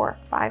 3, 4,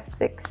 5,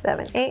 6,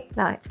 7, 8,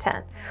 9,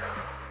 10.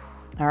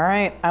 All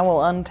right, I will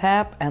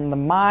untap, and the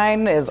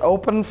mine is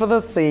open for the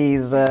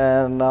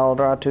season. I'll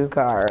draw 2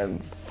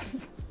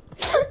 cards.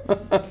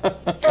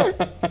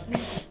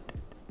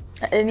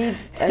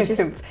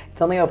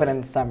 It's only open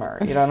in summer.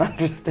 You don't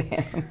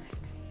understand.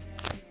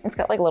 It's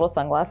got like little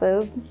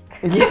sunglasses.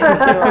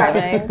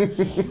 Yeah.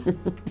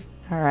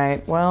 All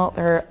right. Well,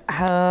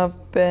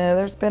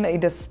 there's been a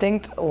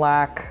distinct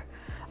lack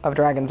of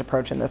Dragon's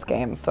Approach in this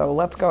game, so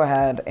let's go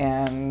ahead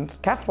and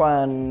cast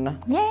one.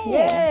 Yay!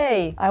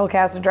 Yay! I will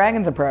cast a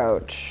Dragon's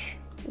Approach.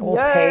 We'll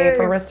pay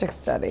for Rhystic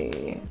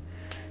Study.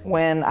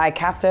 When I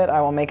cast it,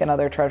 I will make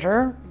another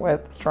treasure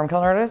with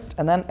Stormkiln Artist,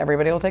 and then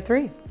everybody will take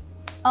 3.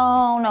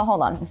 Oh no,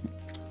 hold on.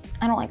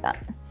 I don't like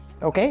that.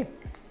 Okay.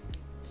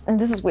 And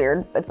this is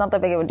weird. It's not that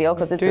big of a deal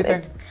because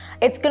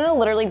it's gonna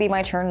literally be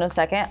my turn in a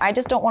second. I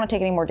just don't want to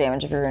take any more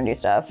damage if you're gonna do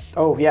stuff.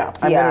 Oh yeah,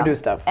 I'm gonna do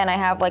stuff. And I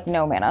have like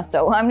no mana,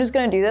 so I'm just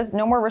gonna do this.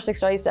 No more Rhystic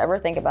Studies to ever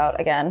think about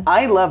again.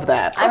 I love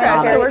that.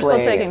 Okay, so we're still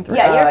taking 3.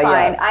 Yeah, you're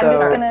fine. yeah, I'm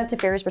just so- gonna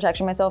Teferi's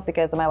Protection myself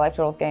because my life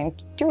total is getting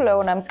too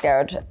low and I'm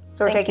scared.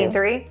 So we're taking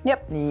 3?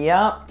 Yep.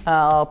 Yep.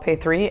 I'll pay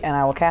 3, and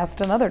I will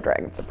cast another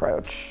Dragon's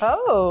Approach.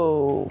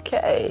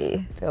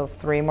 Okay. Deals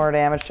 3 more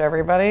damage to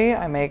everybody.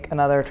 I make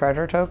another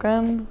treasure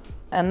token.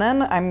 And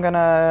then I'm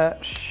gonna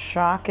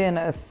shock in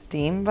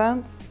Esteem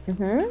Vents.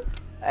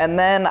 And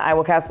then I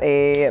will cast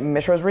a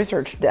Mishra's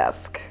Research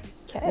Desk.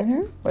 Okay.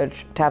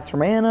 Which taps for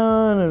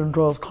mana and it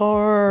draws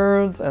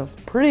cards. It's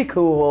pretty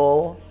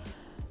cool.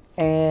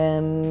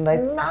 And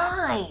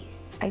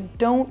Nice. I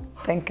don't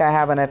think I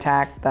have an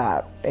attack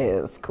that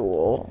is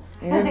cool.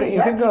 You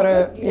can go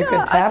to, you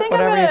can I tap think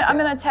whatever I'm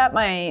gonna tap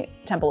my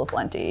Temple of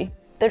Plenty.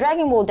 The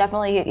dragon will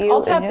definitely hit you.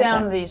 I'll tap and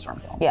down you're- the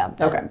Stormkill. Yeah.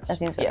 Okay. That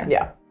seems better.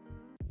 Yeah.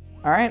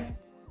 All right.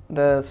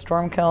 The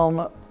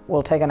Stormkiln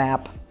will take a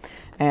nap,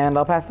 and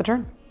I'll pass the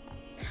turn.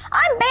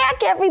 I'm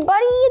back,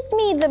 everybody. It's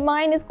me. The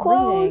mine is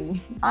closed.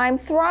 I'm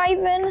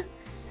thriving.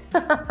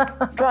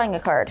 Drawing a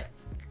card.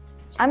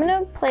 I'm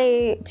gonna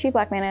play 2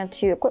 black mana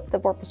to equip the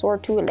Vorpal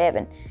Sword to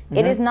 11.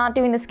 It is not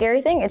doing the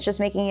scary thing. It's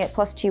just making it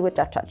 +2 with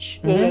Death Touch.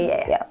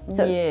 Yeah.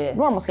 So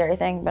normal scary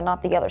thing, but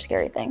not the other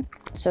scary thing.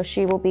 So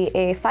she will be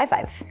a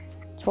 5/5.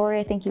 Tori,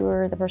 I think you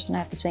were the person I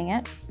have to swing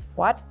at.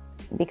 What?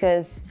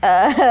 Because You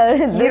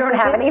don't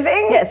have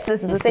anything? Yes,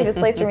 this is the safest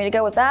place for me to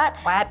go with that.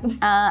 What?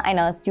 I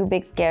know it's too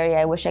big, scary.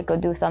 I wish I could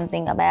do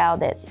something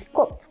about it.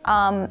 Cool.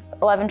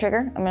 11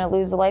 trigger. I'm gonna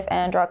lose a life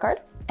and draw a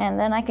card, and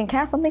then I can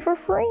cast something for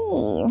free.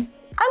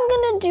 I'm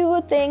gonna do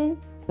a thing,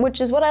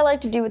 which is what I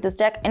like to do with this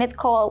deck, and it's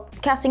called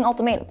casting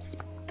ultimatums.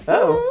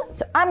 Oh.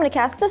 So I'm gonna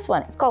cast this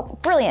one. It's called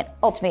Brilliant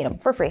Ultimatum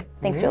for free.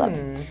 Thanks for your love.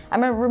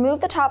 I'm gonna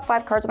remove the top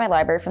 5 cards of my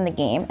library from the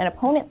game. An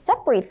opponent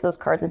separates those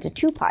cards into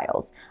 2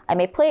 piles. I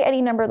may play any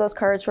number of those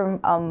cards from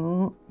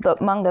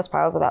among those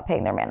piles without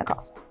paying their mana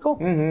cost. Cool.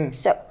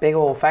 So, Big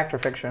old Fact or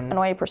Fiction.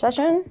 Anointed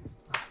Procession,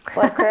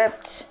 Flood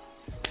Crypt,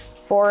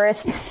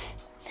 Forest.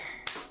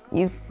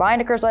 You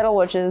find a cursed idol,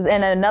 which is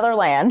in another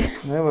land.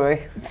 Oh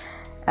boy.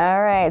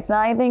 All right, it's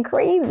not anything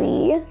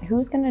crazy.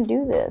 Who's gonna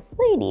do this?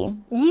 Lady.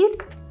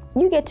 Yeet.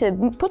 You get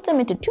to put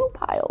them into 2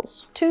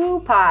 piles.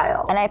 2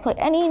 piles. And I play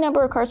any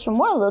number of cards from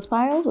one of those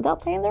piles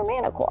without paying their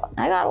mana cost.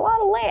 I got a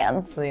lot of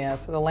lands. So yeah,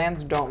 so the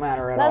lands don't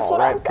matter at That's all, what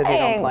right? I'm Because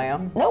saying. you don't play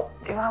them. Nope.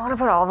 Do I want to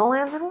put all the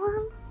lands in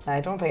one?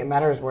 I don't think it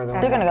matters where the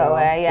They're gonna go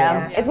away,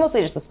 yeah. It's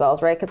mostly just the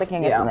spells, right? Because I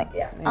can't get them. You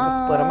just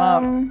split them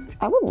up.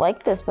 I would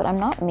like this, but I'm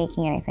not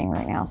making anything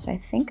right now, so I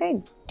think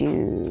I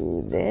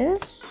do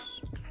this.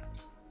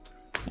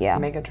 Yeah.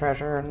 Make a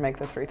treasure and make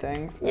the 3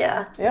 things.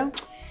 Yeah. Yeah.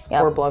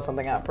 Yep. Or blow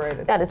something up, right?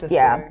 It's That is, destroy.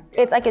 yeah.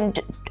 It's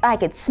I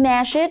could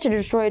smash it to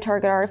destroy a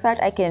target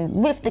artifact. I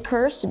can lift the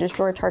curse to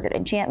destroy a target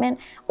enchantment,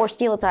 or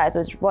steal its eyes,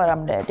 which is what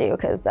I'm gonna do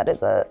because that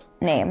is a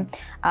name.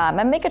 I'm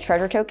gonna make a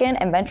treasure token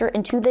and venture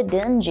into the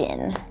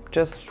dungeon.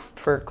 Just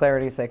for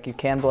clarity's sake, you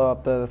can blow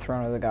up the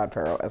throne of the God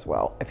Pharaoh as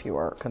well if you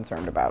are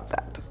concerned about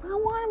that. I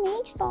want to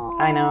make stuff.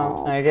 I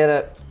know, I get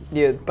it.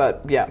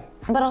 But yeah,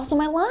 But also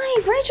my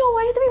life, Rachel.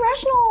 Why do you have to be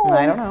rational?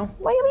 I don't know.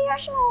 Why do you have to be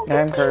rational?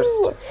 I'm Thank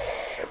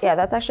cursed. you. Yeah,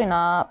 that's actually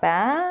not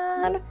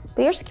bad,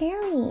 but you're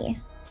scary.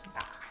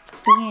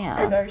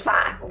 Yeah. It's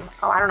fine.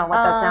 Oh, I don't know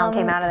what that sound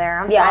came out of there.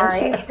 I'm Yeah,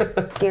 sorry. I'm too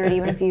scared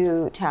even if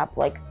you tap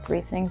like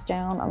 3 things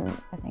down.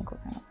 I think we're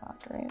kind of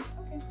fucked, right?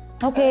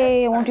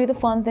 Okay, I won't do the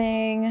fun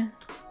thing.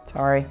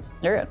 Sorry.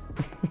 You're good.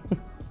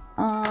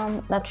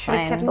 That's Should've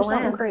fine. kept Do the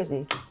something lens.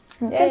 crazy.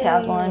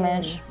 Phantasmal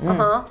image.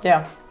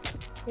 Yeah.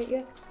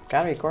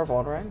 Gotta be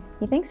Korvold, right?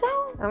 You think so?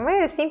 I'm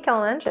ready to steam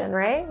kill an engine,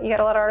 right? You got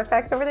a lot of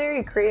artifacts over there.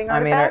 You creating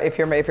I mean, artifacts?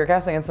 if you're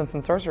casting instants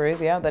and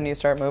sorceries, yeah, then you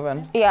start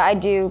moving. Yeah, I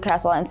do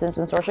cast a lot of instants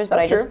and sorceries, but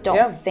That's I just true, don't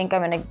yeah. think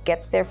I'm gonna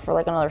get there for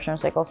like another turn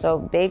cycle. So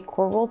big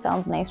Korvold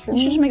sounds nice for You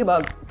should me. just make a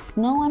bug.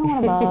 No, I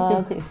don't want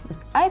a bug.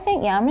 I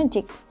think I'm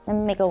gonna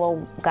make a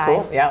little guy.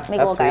 Cool, yeah, Make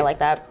a little that's guy sweet. like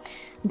that.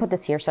 And put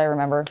this here so I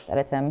remember that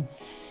it's him.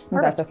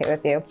 If that's okay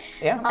with you.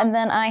 Yeah. And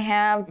then I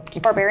have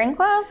Barbarian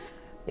class.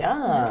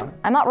 Yeah.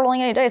 I'm not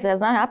rolling any dice. It has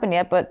not happened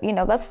yet, but you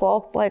know that's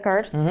cool. Play a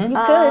card. you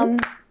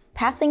could.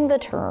 Passing the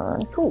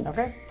turn. Cool.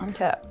 Okay.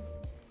 Untap.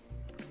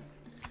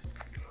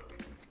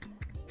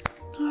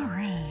 All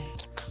right.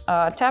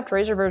 Tapped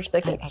Razor Verge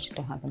Thicket. I just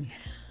don't have them.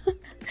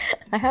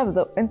 I have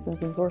the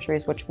instants and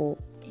sorceries, which will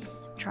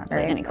Try and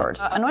play any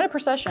cards. Anointed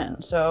Procession.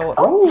 So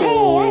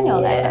Hey, I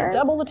know that.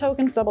 double the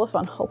tokens, double the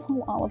fun.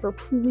 Hello, Oliver.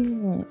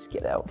 Please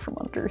get out from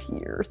under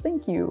here.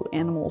 Thank you.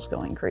 Animals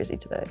going crazy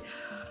today.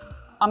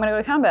 I'm gonna go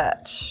to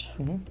combat.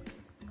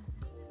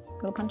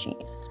 Go to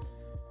punchies.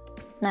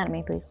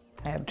 Anatomy, please.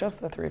 I have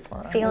just the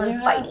 3/4. Feeling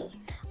fighty.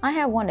 I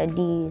have one of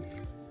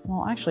these.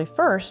 Well, actually,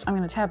 first I'm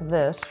gonna tap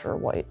this for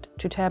white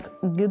to tap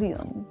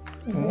Gideon.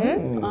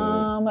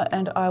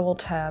 And I will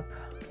tap.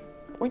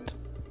 Wait.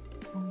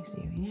 Let me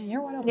see. Yeah,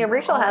 you're wide open. Yeah,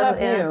 Rachel I'll has tap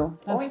it, yeah. you.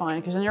 That's fine,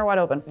 because then you're wide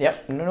open.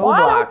 Yep. No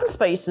Wide open blocks.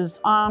 spaces.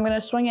 I'm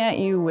gonna swing at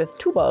you with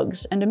 2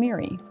 bugs and a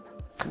Mirri.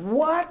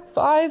 What?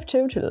 5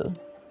 total.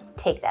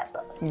 Take that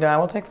bug. Yeah, I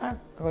will take 5.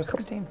 I'll go to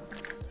 16.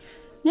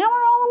 Now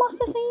we're all almost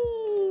the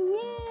same.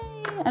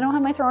 Yay! I don't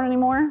have my throne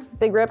anymore.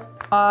 Big rip.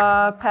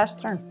 Pass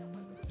the turn.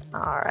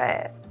 All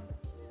right.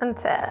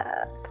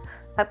 Untap.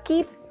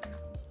 Upkeep.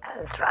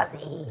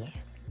 Eldrazi.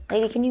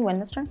 Lady, can you win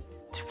this turn?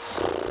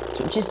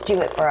 Just do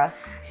it for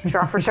us.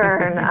 Draw for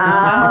turn.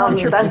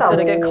 want your That's pizza a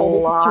to get cold.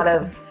 It's lot okay.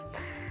 of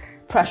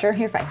Pressure,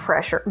 you're fine.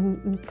 pressure.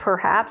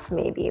 Perhaps,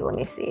 maybe. Let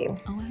me see.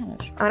 Oh, I had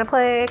it. I'm gonna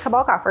play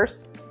Cabal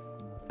Coffers.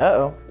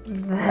 Uh-oh.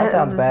 That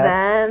sounds bad.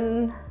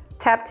 Then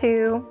tap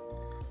 2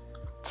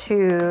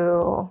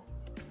 to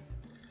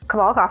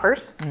Cabal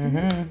Coffers.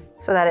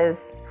 So that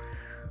is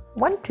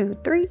 1, 2,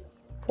 3,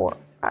 4,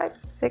 5,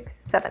 6,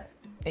 7,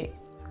 8.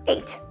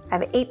 8. I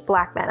have 8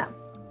 black mana.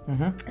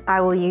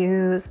 I will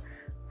use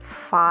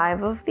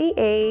 5 of the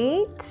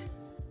 8. So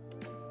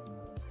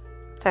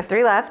I have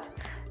 3 left.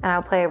 And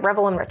I'll play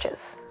Revel in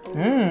Riches.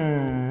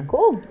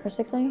 Cool. For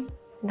 6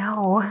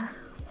 No.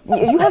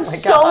 You have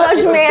so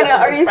much mana.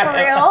 Are you for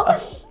real?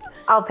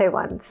 I'll pay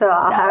 1. So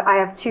I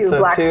have 2 So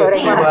black two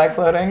floating left. black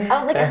floating. I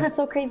was like, oh, that's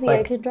so crazy.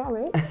 I could draw,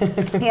 right?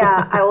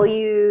 Yeah, I will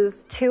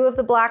use 2 of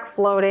the black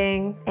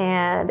floating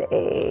and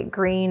a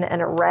green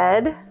and a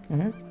red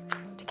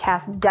to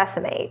cast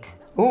Decimate.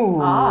 Ooh.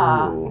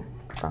 I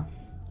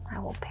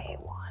will pay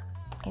 1.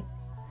 Okay.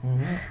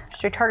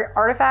 So target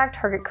artifact,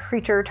 target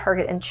creature,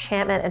 target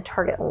enchantment, and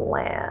target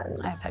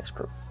land. I have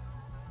hexproof.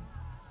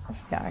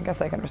 Yeah, I guess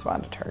I can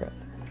respond to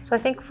targets. So I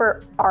think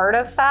for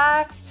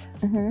artifact,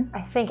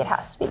 I think it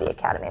has to be the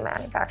Academy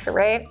Manufacturer,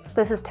 right?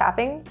 This is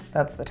tapping.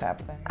 That's the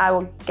tap thing. I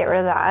will get rid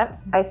of that.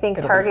 I think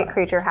It'll be target fine.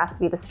 creature has to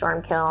be the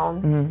Storm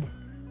Kiln.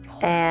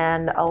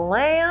 And a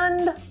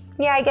land,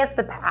 yeah, I guess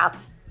the path.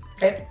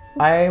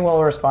 I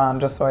will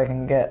respond just so I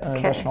can get an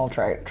additional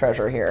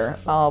treasure here.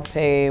 I'll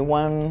pay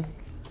 1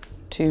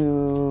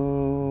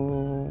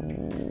 to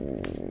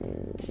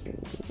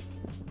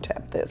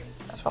tap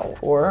this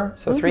 4,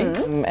 so 3.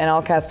 And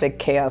I'll cast a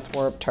Chaos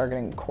Warp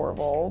targeting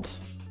Korvold.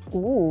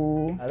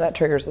 Ooh. That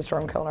triggers the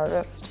Storm Kiln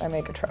Artist. I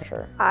make a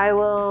treasure. I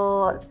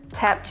will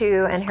tap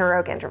 2 and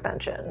Heroic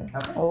Intervention.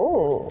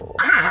 Oh.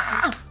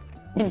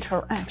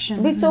 Interaction.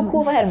 It'd be so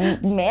cool if I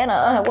had mana.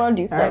 I want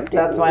to do stuff.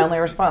 That's my only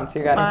response.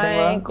 You got anything,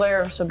 My Lo?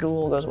 Glare of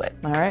Subdual goes away.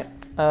 All right.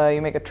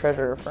 You make a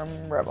treasure from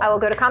Rebel. I will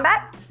go to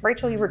combat.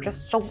 Rachel, you were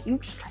just so, you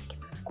just tried to get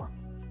rid of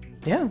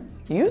Korvold. Yeah.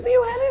 You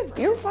had it.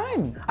 You were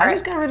fine. I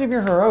just got rid of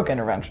your heroic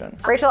intervention.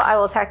 Rachel, I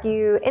will attack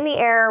you in the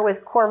air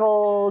with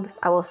Korvold.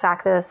 I will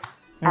sack this,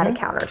 add a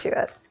counter to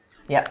it.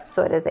 Yep.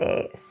 So it is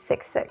a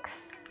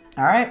 6/6.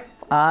 All right.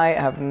 I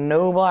have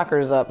no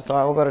blockers up, so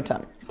I will go to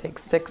 10. Take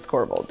 6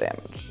 Korvold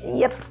damage.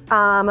 Yep.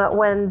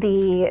 When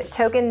the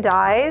token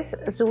dies,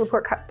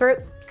 Zulaport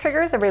Cutthroat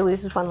triggers. Everybody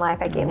loses 1 life.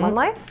 I gain 1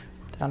 life.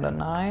 Down to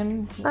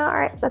 9. All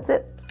right, that's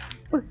it.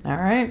 All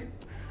right.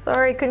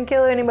 Sorry, couldn't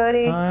kill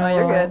anybody. Oh,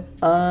 you're good.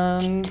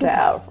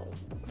 Untap.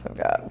 So I've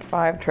got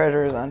 5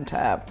 treasures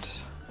untapped.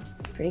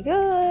 Pretty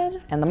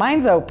good. And the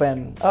mine's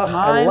open. Oh, I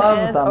Mine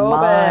love is the open.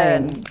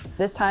 mine.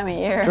 This time of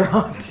year.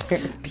 It's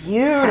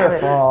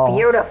beautiful. It's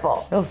beautiful.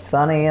 Feels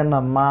sunny in the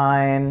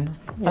mine.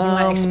 Using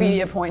my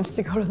Expedia points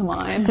to go to the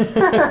mine.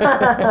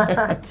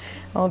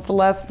 Well, it's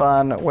less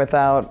fun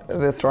without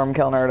the Storm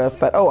Kiln Artist,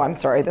 but oh, I'm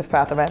sorry, this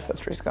Path of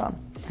Ancestry's gone.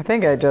 I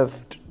think I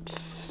just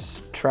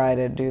try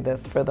to do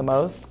this for the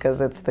most because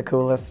it's the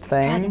coolest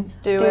thing.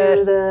 Do Do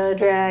it. the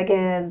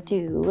dragons.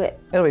 Do it.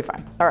 It'll be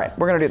fine. All right,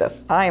 we're gonna do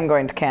this. I am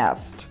going to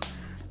cast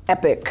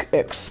epic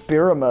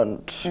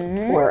experiment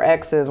where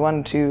X is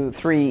 1, 2,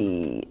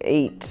 3,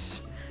 8,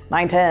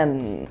 9,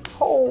 10.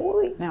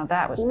 Holy. Now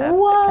that was epic.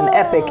 Whoa. An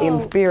epic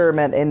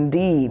experiment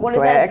indeed. What So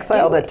does I that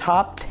exile do? the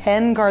top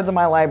 10 cards of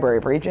my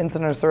library. For each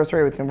instant or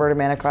sorcery with converted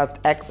mana cost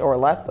X or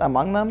less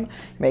among them, you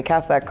may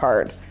cast that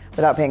card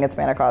without paying its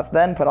mana cost.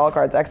 Then put all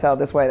cards exiled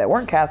this way that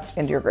weren't cast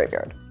into your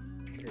graveyard.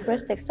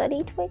 Heuristic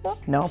study, Twinkle?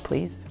 No,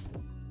 please.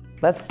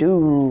 Let's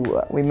do.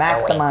 We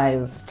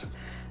maximized.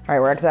 All right,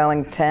 we're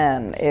exiling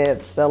 10.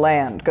 It's a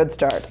land. Good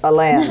start. A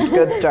land.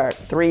 Good start.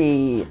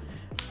 3,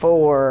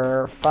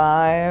 4,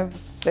 5,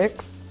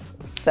 6,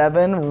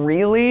 7.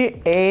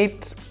 Really?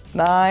 8,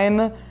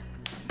 9,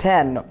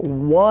 10.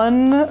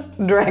 1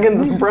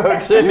 Dragon's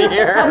Approach in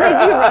here. How many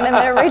do you run in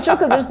there, Rachel?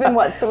 Because there's been,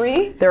 what,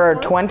 3? There are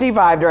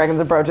 25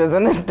 Dragon's Approaches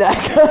in this deck.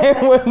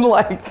 I would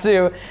like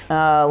to.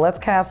 Let's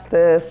cast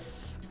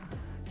this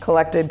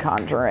Collected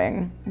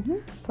Conjuring.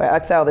 So I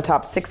exile the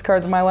top 6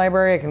 cards of my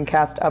library. I can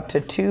cast up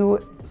to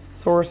 2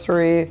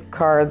 sorcery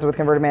cards with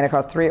converted mana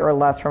cost 3 or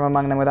less from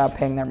among them without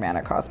paying their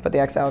mana cost. But the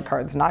exiled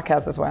cards not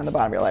cast this way on the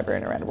bottom of your library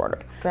in a random order.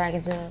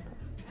 Dragons up.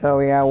 So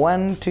we got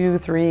 1, 2,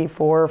 3,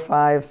 4,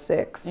 5,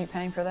 6. Are you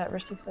paying for that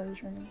heuristic study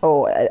training?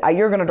 Oh,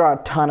 you're gonna draw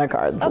a ton of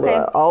cards. Okay.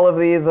 All of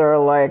these are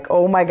like,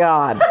 oh my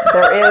god,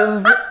 there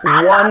is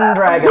 1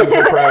 Dragon's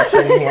Approach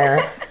in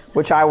here,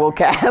 which I will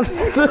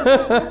cast.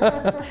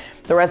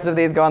 The rest of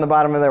these go on the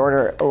bottom of the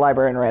order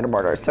library in random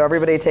order. So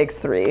everybody takes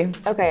 3.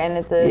 Okay, and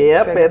it's a...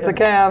 Yep, Dragon's it's a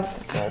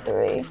cast.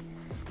 3.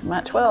 I'm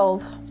at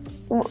 12.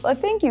 Well, I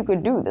think you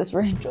could do this,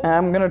 Rachel.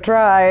 I'm gonna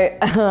try.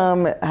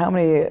 How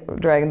many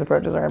Dragon's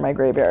Approaches are in my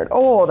graveyard?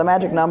 Oh, the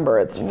magic number,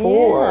 it's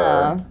 4.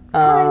 Yeah.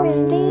 I'm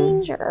in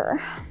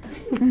danger.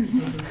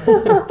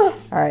 All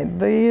right,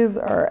 these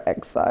are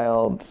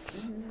exiled.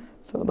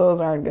 So those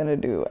aren't gonna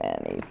do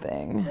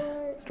anything.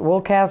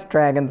 We'll cast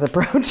Dragon's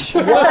Approach. Is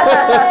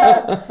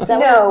that what it's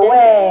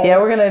way. Yeah,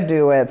 we're gonna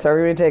do it. So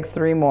everybody takes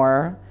 3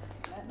 more.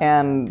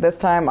 And this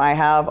time I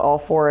have all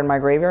 4 in my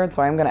graveyard,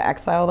 so I'm gonna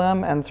exile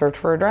them and search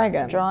for a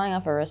dragon. Drawing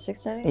off a heuristic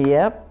study?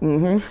 Yep.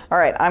 All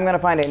right, I'm gonna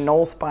find a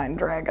Null Spine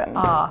Dragon.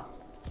 Ah.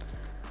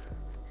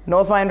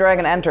 Null Spine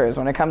Dragon enters.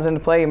 When it comes into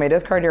play, you may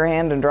discard your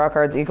hand and draw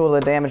cards equal to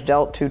the damage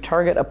dealt to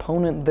target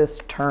opponent this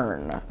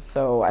turn.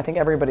 So I think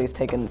everybody's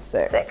taken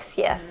 6. 6,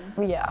 yes.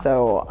 Yeah.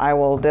 So I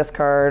will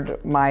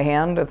discard my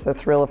hand. It's a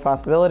Thrill of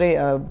Possibility,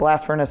 a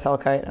Blast Furnace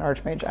Hellkite, an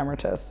Archmage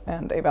Emeritus,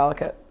 and a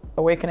Valakut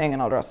Awakening,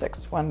 and I'll draw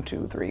 6. 1,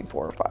 2, 3,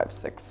 4, 5,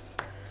 6.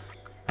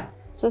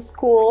 This is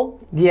cool.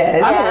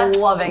 Yes. I'm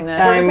loving this.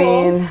 I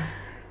mean,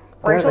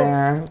 they're Rachel's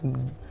there.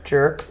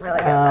 Jerks. really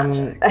good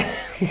at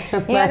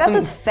that. Yeah, I got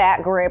this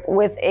fat grip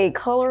with a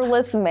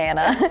colorless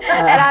mana,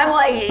 and I'm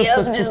like,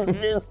 yep,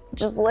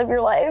 just live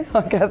your life.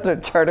 I'll cast a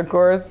Charter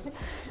Course.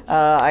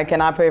 I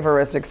cannot pay for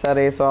Heuristic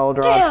Study, so I'll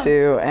draw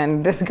 2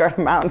 and discard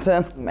a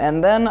mountain.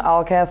 And then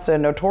I'll cast a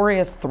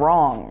Notorious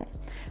Throng.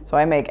 So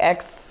I make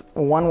X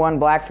 1/1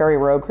 Black Fairy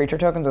Rogue creature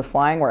tokens with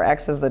flying, where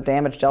X is the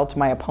damage dealt to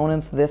my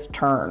opponents this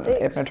turn. 6.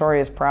 If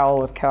Notorious Prowl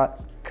was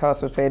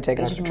cost was paid, take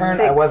an extra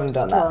turn. I wasn't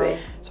done that. 6.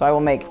 So I will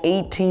make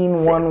 18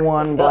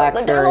 1/1 Black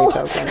the Fairy devil.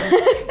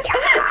 tokens.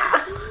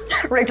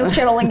 Rachel's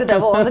channeling the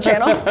devil on the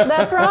channel.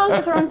 That's wrong,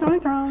 that's wrong,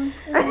 that's wrong.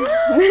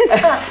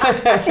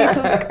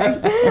 Jesus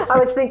Christ. I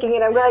was thinking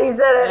it. I'm glad you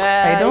said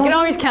it. You don't- can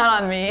always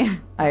count on me.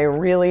 I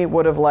really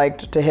would have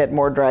liked to hit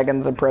more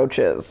Dragon's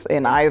Approaches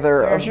in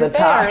either Where's of your the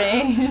top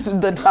fairy?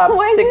 the top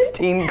Why is it-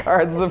 16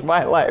 cards of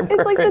my library.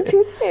 It's like the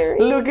Tooth Fairy.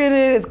 Look at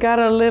it, it's got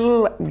a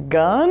little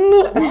gun.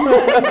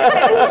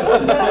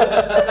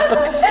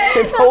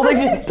 It's holding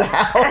it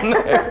down.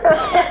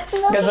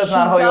 Guess that's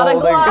not how you not a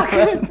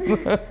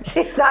hold it.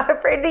 She's not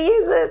afraid to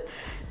use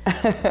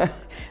it.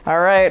 All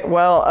right,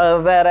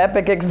 well, that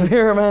epic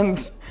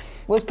experiment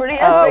Was pretty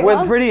epic, was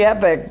huh? pretty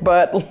epic,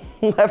 but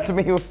left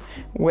me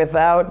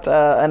without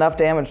enough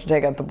damage to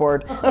take out the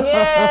board.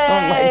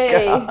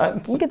 Yay! Oh my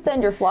god. You could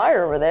send your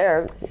flyer over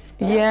there.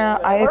 Yeah,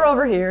 I We're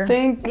over here.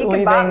 think You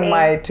can bot leaving me.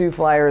 my 2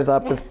 flyers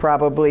up is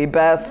probably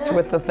best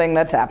with the thing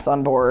that taps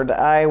on board.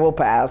 I will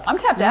pass. I'm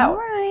tapped out.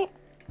 Right.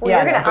 Well,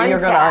 Yeah, you're no, gonna but you're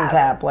gonna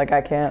untap. untap. Like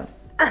I can't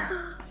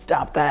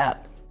stop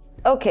that.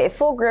 Okay,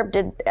 full grip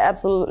did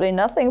absolutely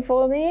nothing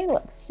for me.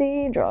 Let's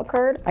see, draw a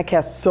card. I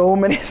cast so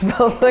many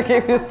spells I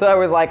gave you, so I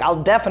was like,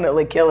 I'll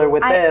definitely kill her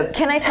with this.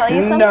 Can I tell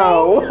you something?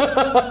 No.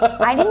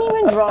 I didn't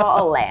even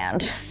draw a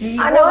land.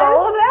 I know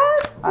all of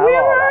that.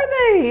 Where are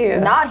they?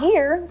 Not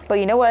here, but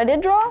you know what I did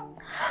draw?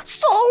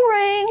 Soul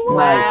Ring!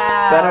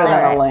 Nice. Better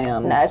than a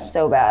land. No, it's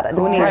so bad.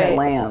 Who needs right.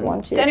 land?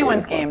 It's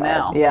anyone's game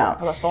now. Yeah.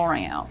 With a soul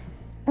ring out.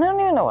 I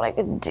don't even know what I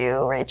could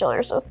do, Rachel.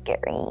 You're so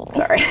scary.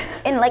 Sorry.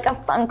 In like a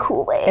fun,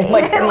 cool way. in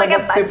like Like a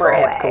a fun super cool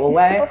hip way. cool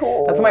way. Super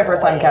cool That's my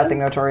first time way. casting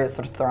Notorious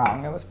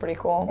Throng. It was pretty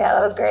cool. Yeah,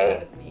 that was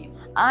great.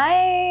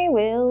 I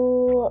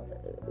will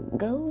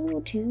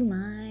go to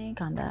my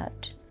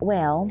combat.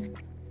 Well,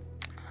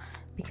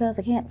 because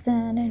I can't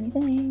send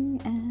anything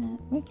at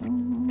Rachel,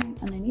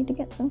 and I need to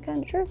get some kind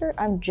of trigger,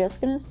 I'm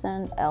just gonna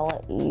send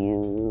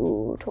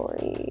you,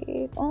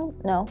 Tori. Oh,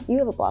 no, you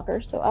have a blocker,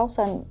 so I'll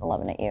send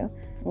 11 at you.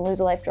 And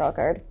lose a life, draw a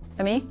card.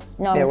 And me?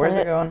 No, Yeah, I'm where's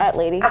sending it going? At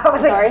Lady. I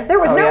was Sorry. like, there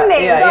was no yeah,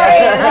 name. yeah, Sorry.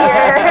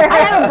 yeah. I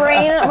had a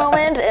brain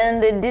moment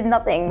and it did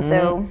nothing.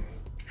 So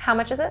How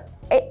much is it?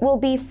 it will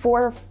be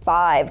 4 or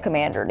 5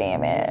 commander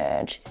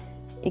damage.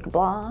 You can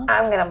block.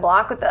 I'm gonna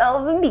block with the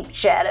Elves in Deep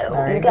Shadow.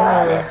 There you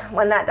got go. it.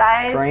 When that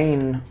dies,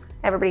 Drain.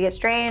 everybody gets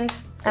drained,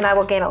 and I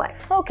will gain a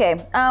life.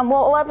 Okay.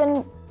 Well,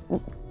 11.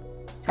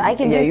 I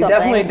can Yeah, do you something.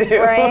 definitely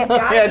do. Right?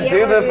 Yeah,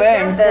 do the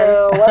thing.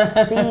 So let's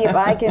see if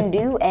I can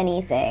do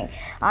anything.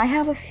 I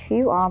have a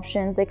few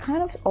options. They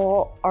kind of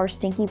all are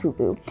stinky poo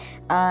poo.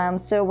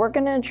 So we're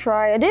gonna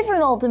try a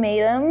different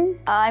ultimatum.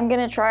 I'm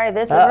gonna try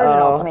this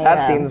emergent ultimatum.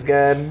 That seems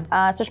good.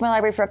 Search my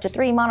library for up to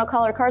 3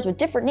 monocolor cards with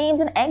different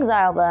names and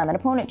exile them. An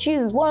opponent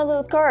chooses one of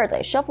those cards.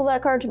 I shuffle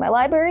that card to my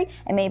library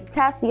and may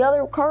pass the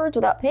other cards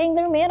without paying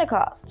their mana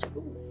cost.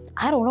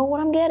 I don't know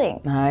what I'm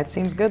getting. It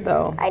seems good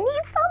though. I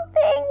need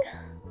something.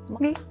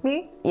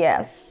 Me?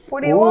 Yes.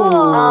 What do you want?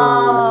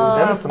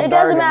 Them some It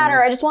doesn't matter.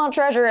 bargains. I just want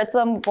treasure at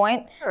some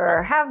point.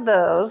 Or have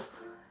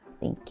those.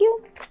 Thank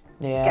you.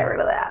 Yeah. Get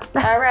rid of that.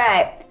 All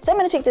right. So I'm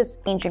going to take this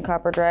ancient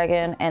copper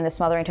dragon and the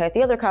smothering tithe.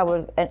 The other card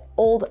was an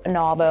old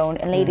gnawbone,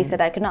 and Lady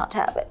said I could not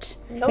have it.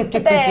 Note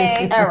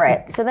today. All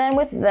right. So then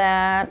with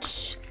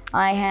that,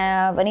 I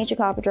have an ancient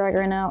copper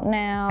dragon out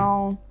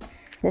now.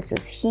 This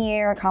is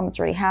here. Combat's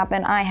already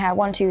happened. I have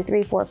 1, 2,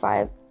 3, 4,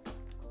 5.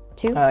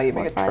 2, You 4,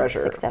 make a 5, treasure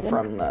 6, 7.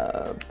 from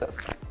the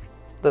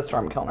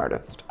Stormkiln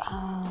artist.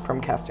 From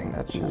casting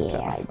that shit. Yeah,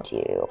 I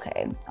do.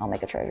 Okay, I'll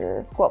make a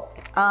treasure. Cool.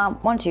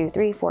 1, 2,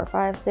 3, 4,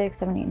 5, 6,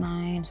 7, 8,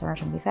 9. So I'm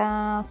gonna be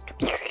fast.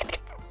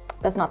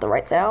 That's not the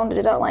right sound. I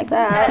did not like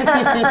that.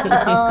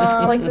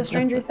 It's like the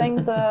Stranger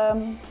Things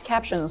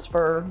captions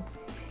for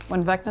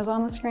when Vecna's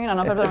on the screen. I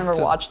don't know if I've ever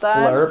Just watched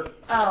that.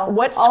 Slurp.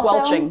 What Also-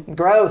 squelching?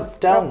 Gross.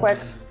 Don't. Real quick.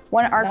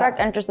 When an artifact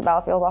enters the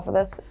battlefield off of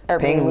this,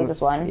 everybody Pings.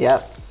 loses one.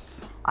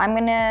 Yes. I'm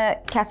gonna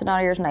cast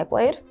Anadyr's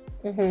Nightblade,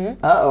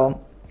 Uh-oh.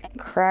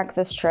 crack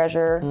this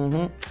treasure,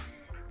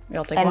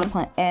 You'll take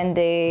one. and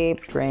a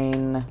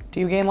Drain. Do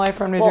you gain life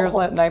from Nadir's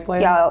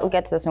Nightblade? yeah. I'll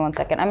get to this in 1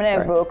 second. I'm gonna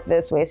evoke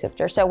this Wave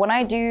Sifter. So when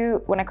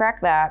I crack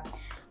that,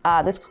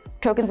 this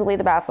tokens will leave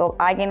the battlefield.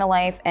 I gain a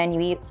life, and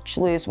you each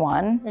lose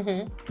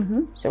 1.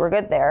 So we're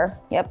good there.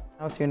 Yep.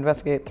 Oh, so you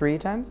investigate 3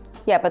 times?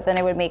 Yeah, but then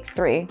it would make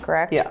 3,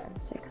 correct? Yeah.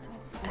 6,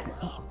 7,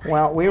 8.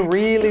 Well, we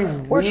really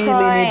need to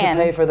trying.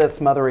 pay for this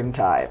smothering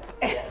tithe.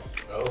 Yes.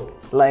 Oh.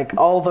 Like,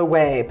 all the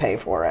way pay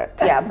for it.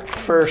 Yeah.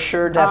 For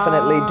sure,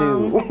 definitely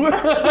do.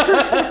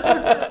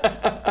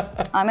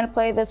 I'm gonna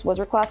play this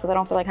wizard class because I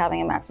don't feel like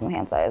having a maximum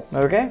hand size.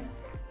 Okay.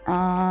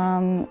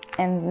 And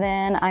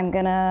then I'm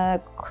gonna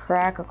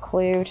crack a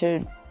clue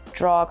to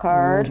draw a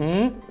card.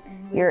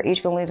 You're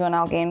each gonna lose 1,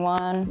 I'll gain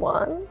 1.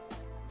 1.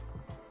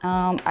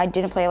 I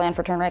didn't play a land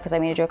for turn, right? Because I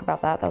made a joke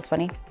about that. That was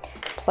funny.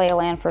 Play a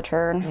land for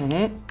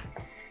turn.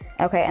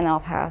 Okay, and then I'll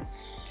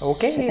pass.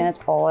 Okay. I think that's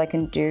all I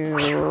can do.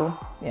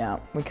 Yeah,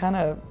 we kind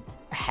of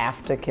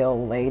have to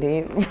kill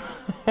Lady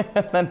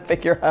and then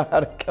figure out how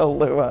to kill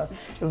Lua.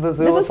 Because the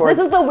Zulaport. This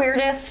is the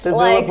weirdest. The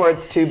like,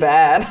 Zulaport's too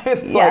bad.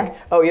 It's Yeah. like,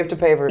 oh, you have to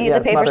pay for you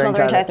have to pay for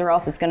Smothering Tithe. Tithe or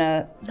else it's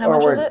gonna. How much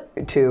is we're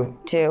it? 2.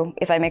 2.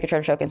 If I make a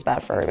treasure token, it's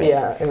bad for everybody.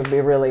 Yeah, it would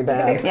be really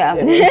bad.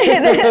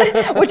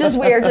 Yeah. Which is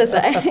weird to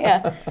say.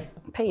 Yeah.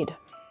 Paid.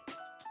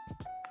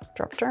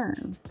 Drop a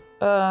turn.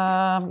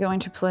 I'm going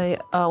to play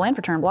land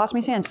for turn.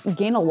 Blossomy Sands.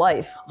 Gain a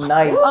life.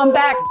 Nice. I'm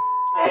back.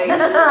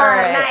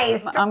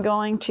 Nice. I'm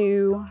going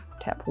to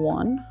tap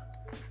 1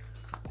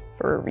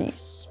 for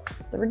Reese.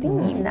 The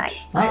Redeem.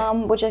 Nice.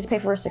 Would you like to pay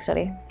for a 6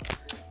 study?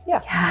 Yeah.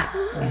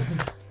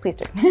 Please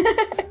do.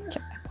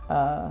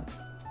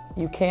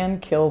 You can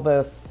kill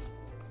this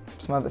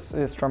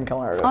Stormkiln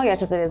artist. Oh yeah,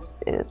 because it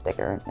is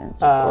bigger and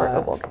so forth.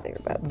 Oh, well, bigger,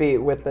 but Be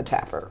with the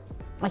tapper.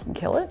 I can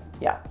kill it.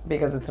 Yeah,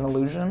 because it's an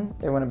illusion.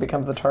 And when it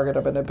becomes the target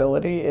of an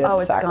ability, it Oh,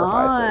 it's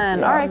sacrifices. gone.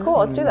 Yeah. All right, cool.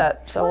 Let's do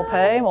that. So we'll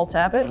pay, we'll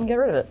tap it, and get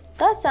rid of it.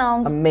 that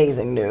sounds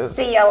Amazing news.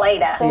 See ya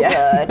later. so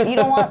good. You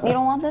don't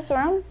want this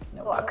around?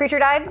 Well, a creature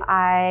died.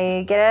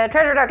 I get a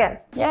treasure token.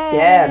 Yay!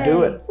 Yeah,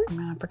 do it. I'm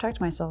gonna protect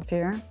myself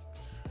here.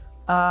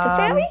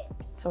 Teferi?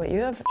 So wait,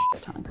 you have a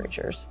shit ton of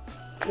creatures.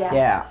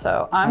 Yeah.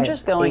 So I'm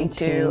just going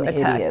to 18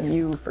 attack idiots.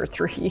 you for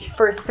 3.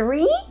 For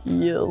 3?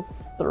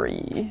 Yes,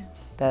 3.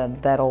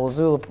 That old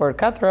Zulaport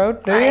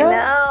cutthroat, do I you?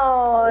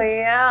 know.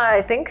 Yeah,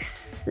 I think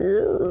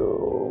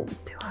so.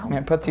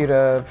 It puts you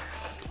to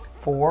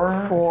 4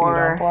 if you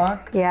 4. don't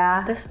block.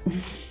 Yeah. This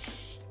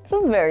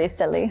is very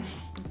silly.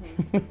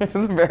 It's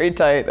very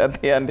tight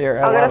at the end here.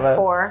 I'll I go love to it.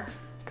 4.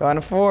 Going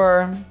to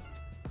 4.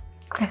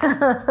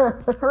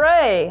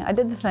 Hooray! I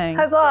did the thing.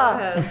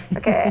 Huzzah.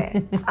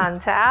 Okay.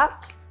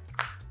 Untap.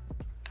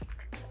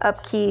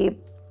 Upkeep.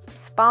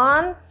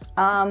 Spawn.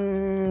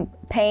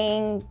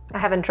 Paying. I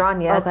haven't drawn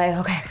yet.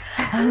 Okay.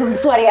 I'm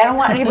sweaty. I don't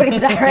want anybody to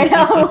die right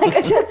now. Like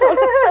I just want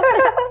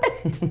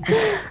something to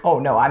happen. Oh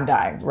no, I'm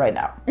dying right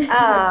now.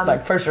 It's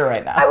like for sure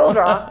right now. I will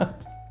draw.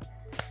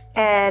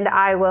 And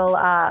I will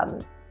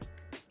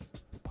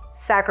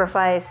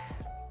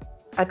sacrifice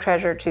a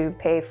treasure to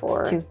pay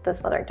for the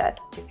Smothering Tithe.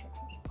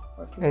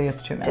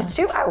 It's 2 now. Just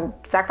 2. I will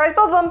sacrifice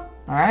both of them.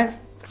 All right.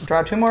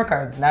 Draw 2 more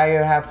cards. Now you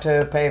have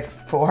to pay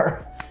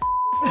 4.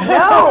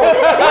 No!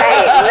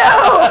 Wait,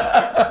 no!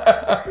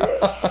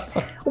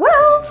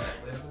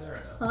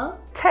 Well,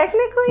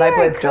 technically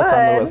Nightblade's I just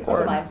on the could. list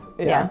board.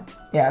 Yeah.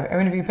 Yeah, I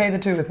mean, if you pay the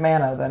 2 with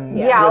mana, then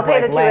Yeah, I'll you'll pay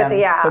play the 2 with- lands,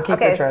 yeah, So keep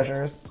okay, the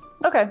treasures.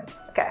 Okay.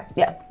 Okay.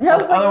 Yeah.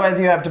 Otherwise,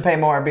 you have to pay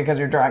more because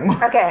you're drawing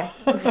more. Okay.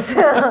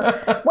 So,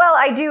 well,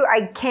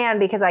 I can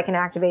because I can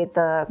activate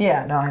the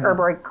Yeah, no, I know.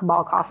 Herboid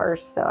Cabal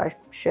coffers, so I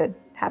should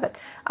have it.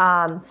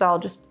 So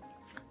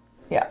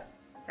Yeah.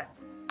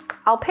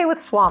 I'll pay with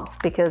swamps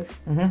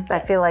because I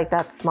feel like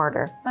that's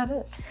smarter. That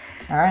is.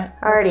 All right.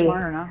 Alrighty.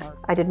 Smarter, not hard.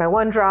 I did my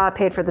 1 draw,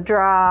 paid for the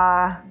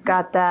draw,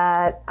 got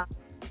that.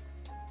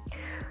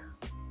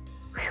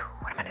 Whew,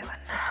 what am I doing?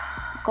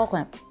 Skull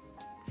clamp.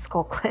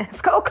 Skull clamp.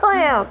 Skull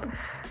clamp.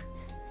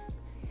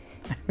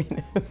 I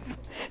mean,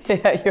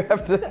 yeah, you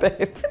have to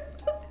pay.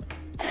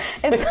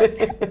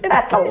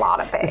 That's a lot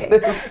of pay.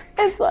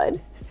 It's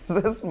fine. Is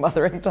this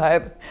Smothering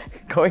Tithe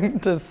going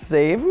to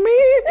save me?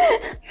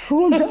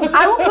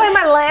 I will play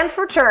my land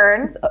for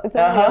turn,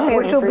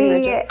 which will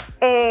be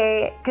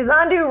a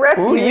Kazandu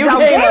Refuge. Ooh, you I'll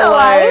gain a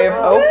life.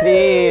 OP.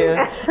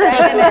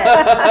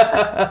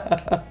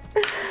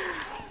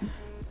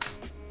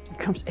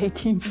 Comes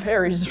 18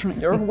 fairies from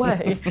your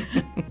way.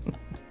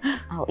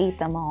 I'll eat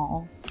them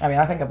all. I mean,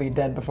 I think I'll be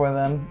dead before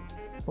then.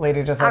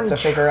 Lady just has I'm to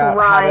figure out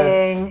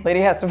trying.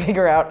 Lady has to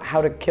figure out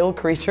how to kill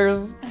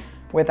creatures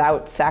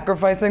without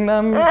sacrificing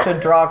them to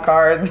draw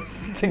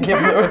cards to give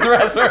them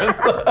treasures.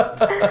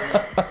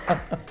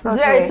 It's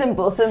very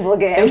simple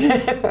game.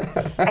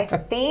 I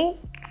think.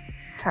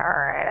 All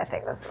right, I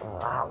think this is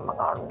how I'm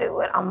gonna do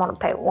it. I'm gonna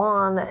pay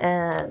 1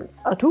 and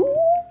a 2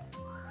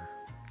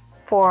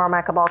 for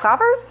my Cabal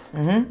coffers.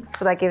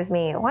 So that gives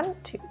me 1,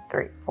 2,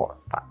 3, 4,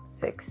 5,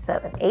 6,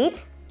 7,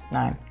 8,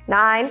 9.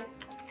 9.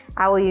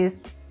 I will use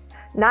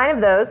 9 of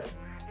those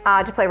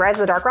to play Rise of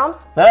the Dark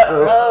Realms.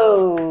 Uh-oh.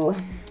 Oh.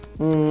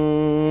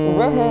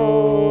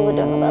 Woohoo.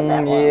 Don't know about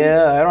that one.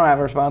 Yeah, I don't have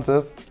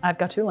responses. I've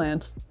got 2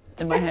 lands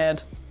in my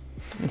hand.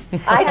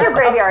 I took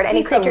graveyard. Any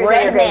Piece of creatures in your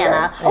red graveyard.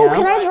 mana. Oh,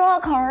 can I draw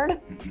a card?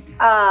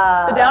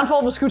 The downfall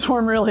of the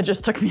Scootorm really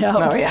just took me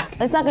out. Oh, yeah.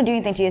 It's not gonna do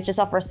anything to you. It's just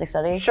off Rustic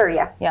Study. Sure,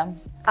 yeah.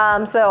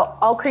 Yeah. So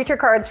all creature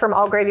cards from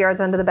all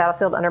graveyards under the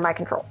battlefield under my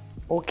control.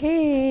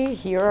 Okay,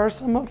 here are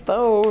some of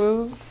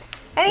those.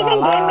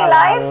 Anything gain me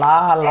life?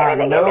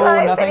 Anything gain No, me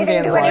life? nothing Anything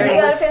gains do anything?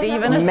 There's a life.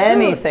 Steve and a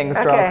Many Scoot. things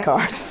draws Okay.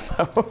 cards,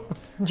 though.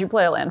 Did you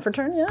play a land for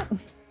turn yet?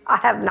 I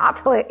have not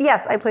played.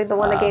 Yes, I played the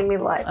one that gained me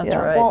life. That's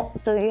right. Well,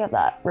 so you have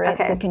that, right?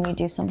 Okay. So can you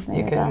do something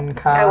You with can that?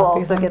 copy I will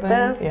also get something.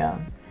 this. Yeah.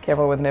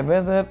 Careful with Nib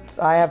Visit.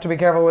 I have to be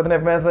careful with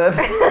Nib Visit.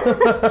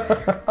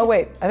 Oh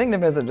wait, I think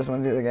Nib Visit just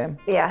wins you the game.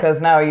 Yeah. Because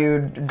now you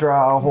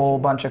draw a whole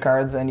bunch of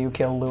cards and you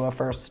kill Lua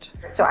first.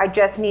 So I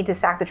just need to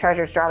stack the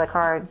treasures, draw the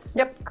cards.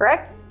 Yep.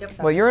 Correct?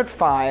 Well, you're at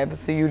 5,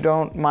 so you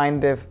don't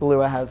mind if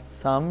Lua has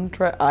some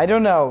I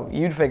don't know.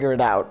 You'd figure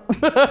it out.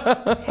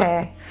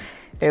 Okay.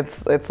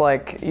 It's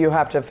like you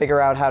have to figure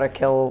out how to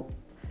kill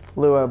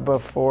Lua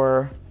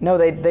before. No,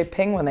 they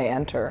ping when they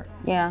enter.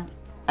 Yeah.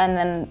 And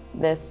then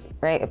this,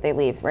 right? If they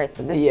leave, right?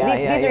 So this, Yeah,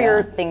 these are yeah.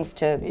 your things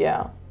to.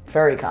 Yeah,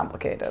 very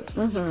complicated.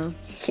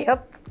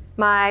 Yep.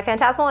 My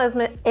phantasmal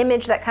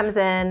image that comes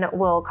in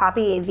will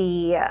copy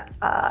the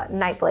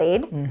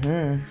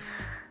Nightblade.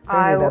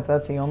 Crazy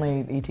that's the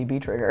only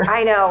ETB trigger.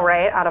 I know,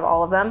 right? Out of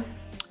all of them.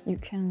 You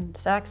can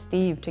sack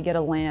Steve to get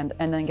a land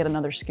and then get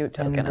another Scoot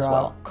token And as draw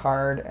well. a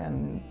card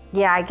and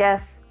Yeah, I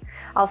guess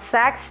I'll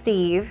sack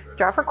Steve,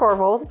 draw for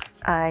Korvold.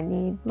 I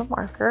need the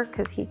marker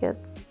because he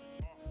gets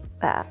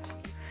that.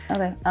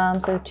 Okay.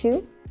 So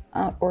 2,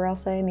 or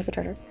else I make a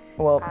treasure.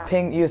 well,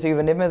 ping you so you have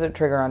a Nib Visit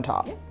trigger on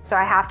top. So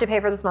I have to pay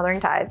for the Smothering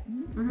Tithe.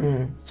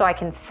 So I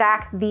can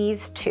sack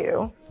these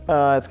 2.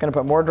 It's gonna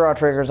put more draw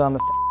triggers on the.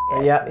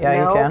 Yeah,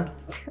 No. you can.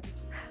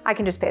 I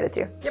can just pay the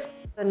 2. Yep.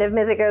 The Niv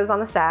Mizzet goes on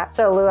the stack.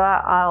 So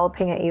Lua, I'll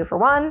ping at you for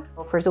 1.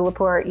 For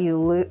Zulaport,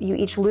 you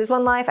each lose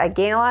 1 life. I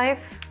gain a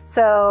life.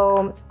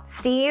 So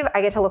Steve,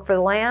 I get to look for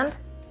the land.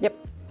 Yep.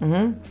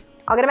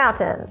 I'll get a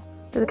mountain.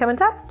 Does it come in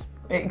tapped?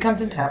 It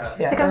comes in tapped.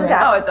 Yeah. It comes in Oh,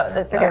 tapped. it does.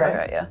 That's Okay.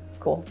 okay. Yeah.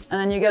 Cool. And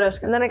then you get a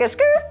Scoot. And then I get a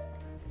skirt.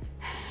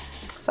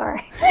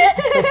 Sorry.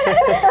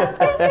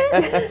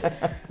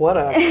 What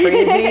a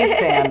crazy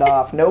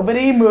standoff.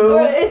 Nobody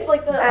moves. It's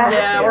like the.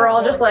 Yeah, we're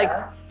all just like,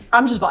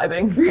 I'm just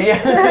vibing.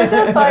 Yeah.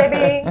 Just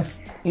vibing.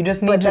 You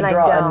just need to then I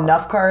draw don't.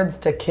 enough cards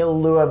to kill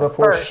Lua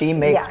before First, she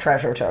makes yes.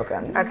 treasure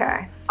tokens.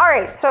 Okay. All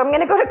right, so I'm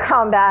going to go to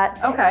combat.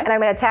 Okay. And I'm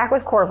going to attack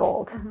with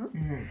Korvold.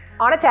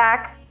 On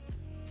attack,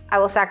 I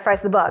will sacrifice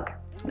the bug.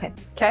 Okay.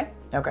 Okay.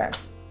 Okay.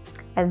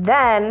 And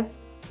then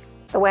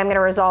the way I'm going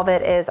to resolve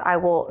it is I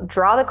will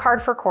draw the card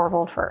for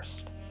Korvold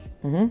first.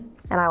 And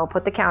I will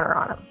put the counter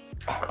on him.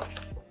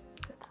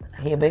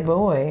 He a big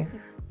boy.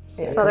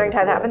 Yeah, Smothering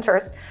Tithe happens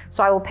first.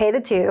 So I will pay the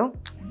 2,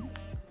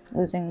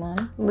 Losing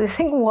 1.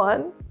 losing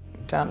 1.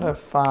 Down to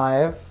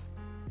 5.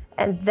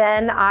 And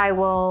then I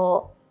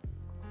will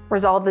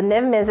resolve the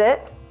Niv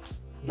Mizzet.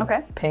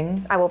 Okay.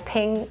 Ping. I will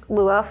ping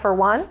Lua for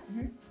 1.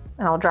 And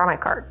I'll draw my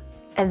card.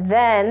 And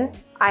then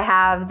I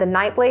have the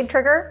Nightblade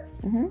trigger.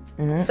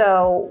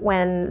 So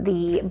when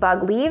the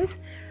bug leaves,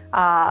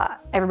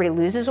 everybody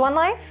loses 1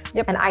 life,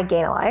 and I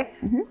gain a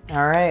life.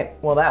 All right.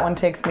 Well, that one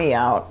takes me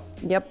out.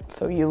 Yep.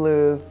 So you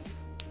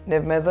lose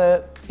Niv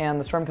Mizzet and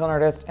the Stormkilling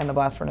Artist and the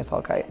Blast Furnace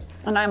Hellkite.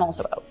 And I'm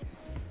also out.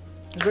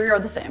 We are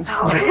the same.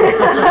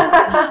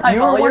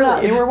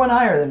 You were 1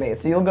 higher than me,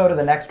 so you'll go to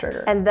the next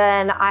trigger. And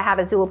then I have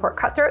a Zulaport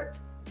Cutthroat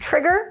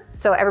trigger,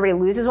 so everybody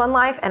loses 1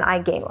 life and I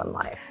gain 1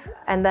 life.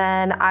 And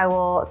then I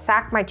will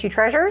sack my 2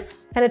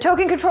 treasures, and a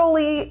token control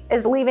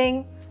is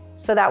leaving,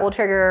 so that will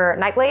trigger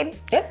Nightblade.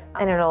 Yep.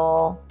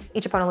 And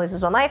each opponent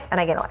loses 1 life and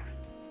I gain a life.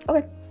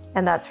 Okay.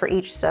 And that's for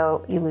each,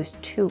 so you lose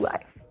 2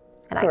 life.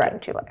 And I gain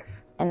 2 life.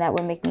 And that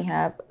would make me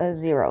have a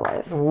 0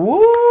 life.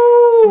 Woo!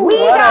 We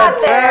got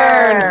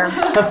there!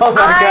 Oh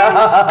my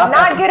God. I'm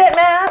not good at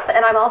math,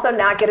 and I'm also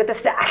not good at the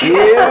stack. You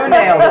nailed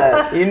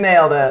it. You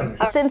nailed it.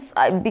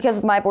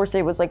 Because my board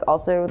state was like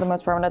also the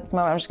most permanent at this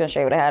moment, I'm just gonna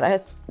show you what I had. I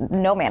had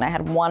no mana. I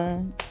had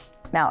 1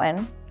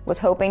 mountain. Was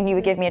hoping he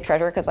would give me a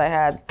treasure because I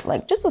had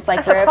like just a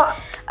Cyclip,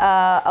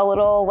 a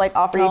little like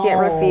offer you can't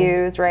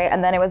refuse, right?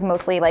 And then it was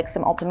mostly like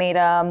some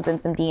ultimatums and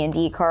some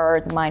D&D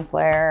cards, Mind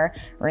Flare,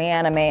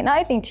 Reanimate.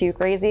 Nothing too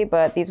crazy,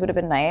 but these would have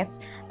been nice.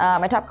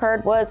 My top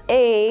card was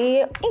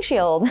a Ink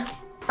Shield.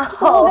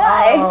 Just a little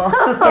guy.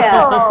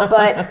 Yeah,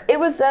 but it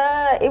was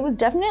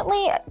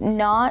definitely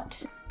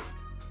not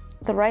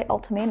the right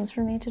ultimatums for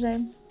me today.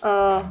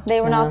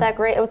 They were not that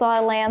great. It was a lot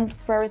of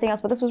lands for everything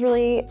else, but this was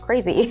really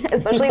crazy,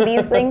 especially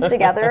these things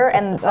together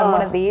and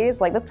one of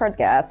these. Like, this card's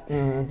gas.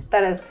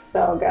 That is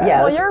so good.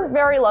 Yeah. Well, you're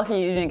very lucky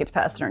you didn't get to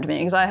pass the turn to me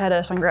because I had a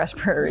Sungrass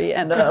Prairie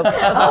and a.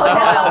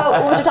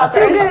 What was your top Too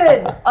card?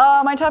 good.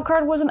 My top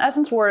card was an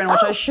Essence Warden,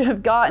 which I should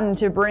have gotten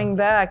to bring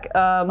back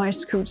my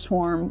Scoot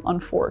Swarm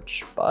on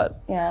Forge,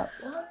 but. Yeah.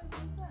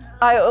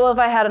 Well, if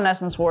I had an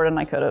Essence Warden,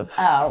 I could have.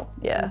 Oh.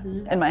 Yeah,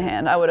 in my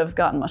hand, I would have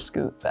gotten my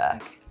Scoot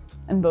back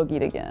and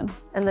boogied again.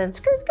 And then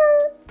skirt,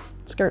 skirt.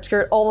 Skirt,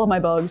 skirt. All of my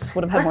bugs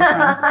would have had more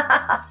friends.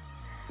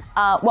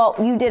 Well,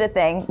 you did a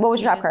thing. What was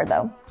your top card,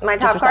 though? My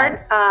top Just for card,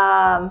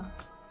 science.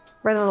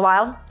 Rhythm of the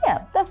Wild.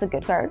 Yeah, that's a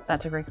good card.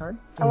 That's a great card.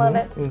 I love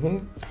it.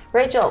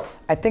 Rachel.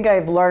 I think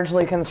I've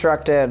largely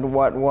constructed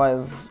what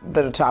was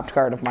the top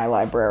card of my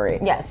library.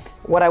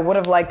 Yes. What I would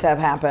have liked to have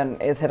happen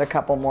is hit a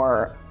couple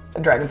more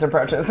Dragon's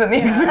Approaches in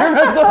the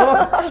experimental.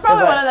 It's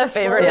probably one of the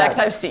favorite decks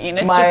I've seen.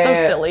 It's just so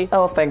silly.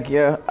 Oh, thank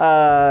you.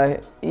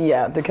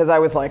 Yeah, because I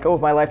was like, oh,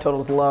 my life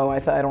total's low. I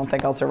don't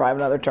think I'll survive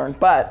another turn.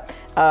 But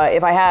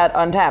if I had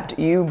untapped,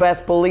 you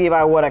best believe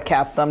I would have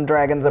cast some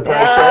Dragon's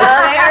Approaches.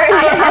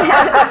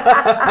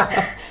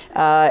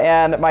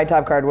 And my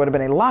top card would have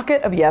been a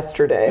Locket of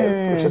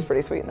Yesterdays, which is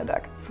pretty sweet in the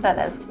deck.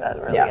 That's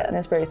really Yeah. good.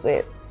 That's pretty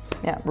sweet.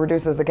 Yeah,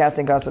 reduces the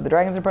casting cost of the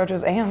Dragon's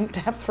Approaches and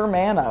taps for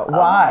mana.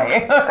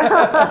 Why?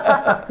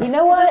 You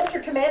know what? What's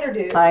your commander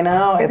do? I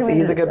know,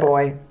 he's a good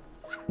boy.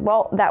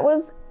 Well, that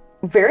was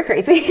very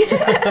crazy.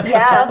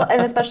 Yeah.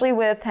 And especially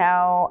with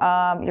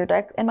how your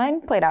deck and mine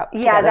played out Yeah,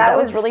 together. that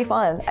was was really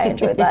fun. I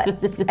enjoyed that.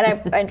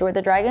 And I enjoyed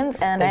the dragons,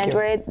 and I Thank you.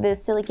 enjoyed the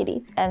silly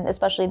kitty, and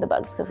especially the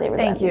bugs, because they were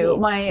Thank that you. neat.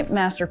 My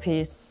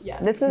masterpiece. Yeah.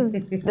 This was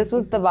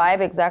the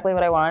vibe, exactly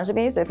what I wanted it to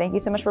be, so thank you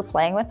so much for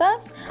playing with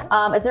us.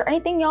 Is there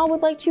anything y'all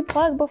would like to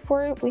plug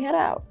before we head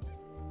out?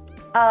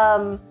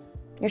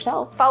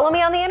 Yourself. Follow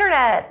me on the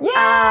internet.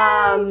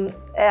 Yeah.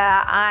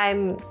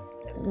 I'm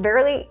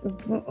barely.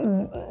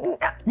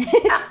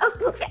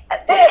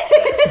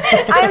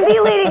 I'm the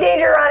Ladee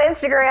Danger on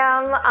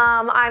Instagram.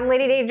 I'm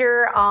Ladee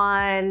Danger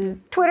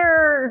on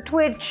Twitter,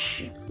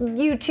 Twitch,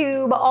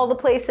 YouTube, all the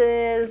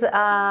places.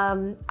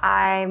 I'm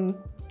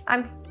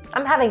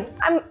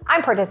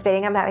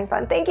participating. I'm having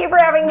fun. Thank you for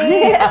having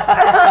me.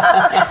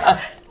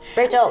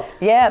 Rachel.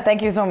 Yeah,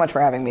 thank you so much for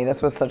having me.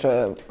 This was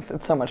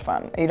it's so much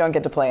fun. You don't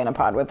get to play in a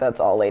pod with that's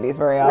all ladies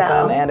very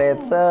often, No. and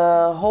it's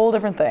a whole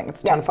different thing.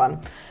 It's a ton of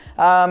fun.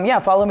 Yeah,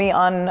 follow me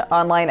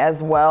online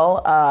as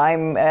well.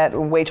 I'm at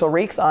Rachel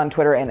Reeks on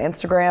Twitter and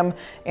Instagram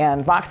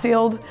and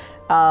Voxfield.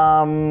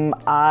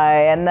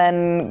 And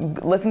then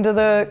listen to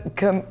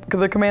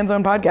the Command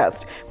Zone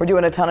podcast. We're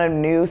doing a ton of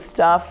new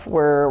stuff.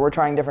 We're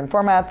trying different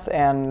formats,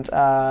 and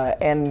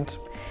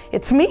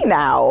it's me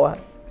now.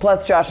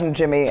 Plus Josh and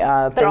Jimmy.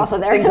 They're also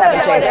there. Things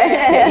haven't changed.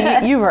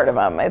 Yeah, you've heard of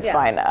them. It's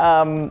fine.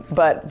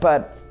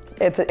 But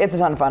it's a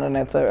ton of fun, and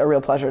it's a real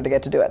pleasure to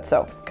get to do it.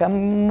 So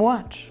come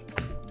watch.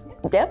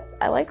 Yep,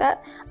 I like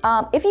that.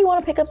 If you want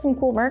to pick up some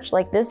cool merch,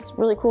 like this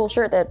really cool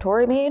shirt that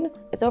Tori made,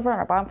 it's over on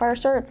our Bonfire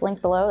store. It's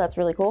linked below. That's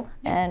really cool.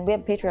 And we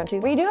have a Patreon too.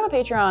 We do have a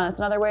Patreon. It's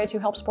another way to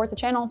help support the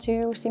channel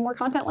to see more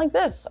content like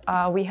this.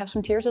 We have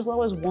some tiers as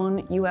low as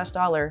 $1 US.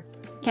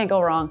 Can't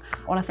go wrong.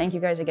 I want to thank you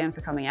guys again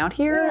for coming out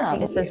here. Yeah,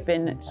 This has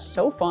been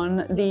so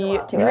fun.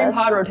 The To Dream us.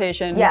 Pod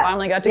rotation Yeah.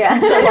 finally got to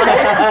come to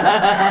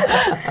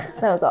life.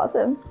 That was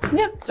awesome.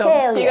 Yeah, so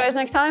Hell see you yeah. guys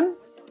next time.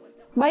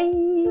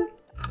 Bye.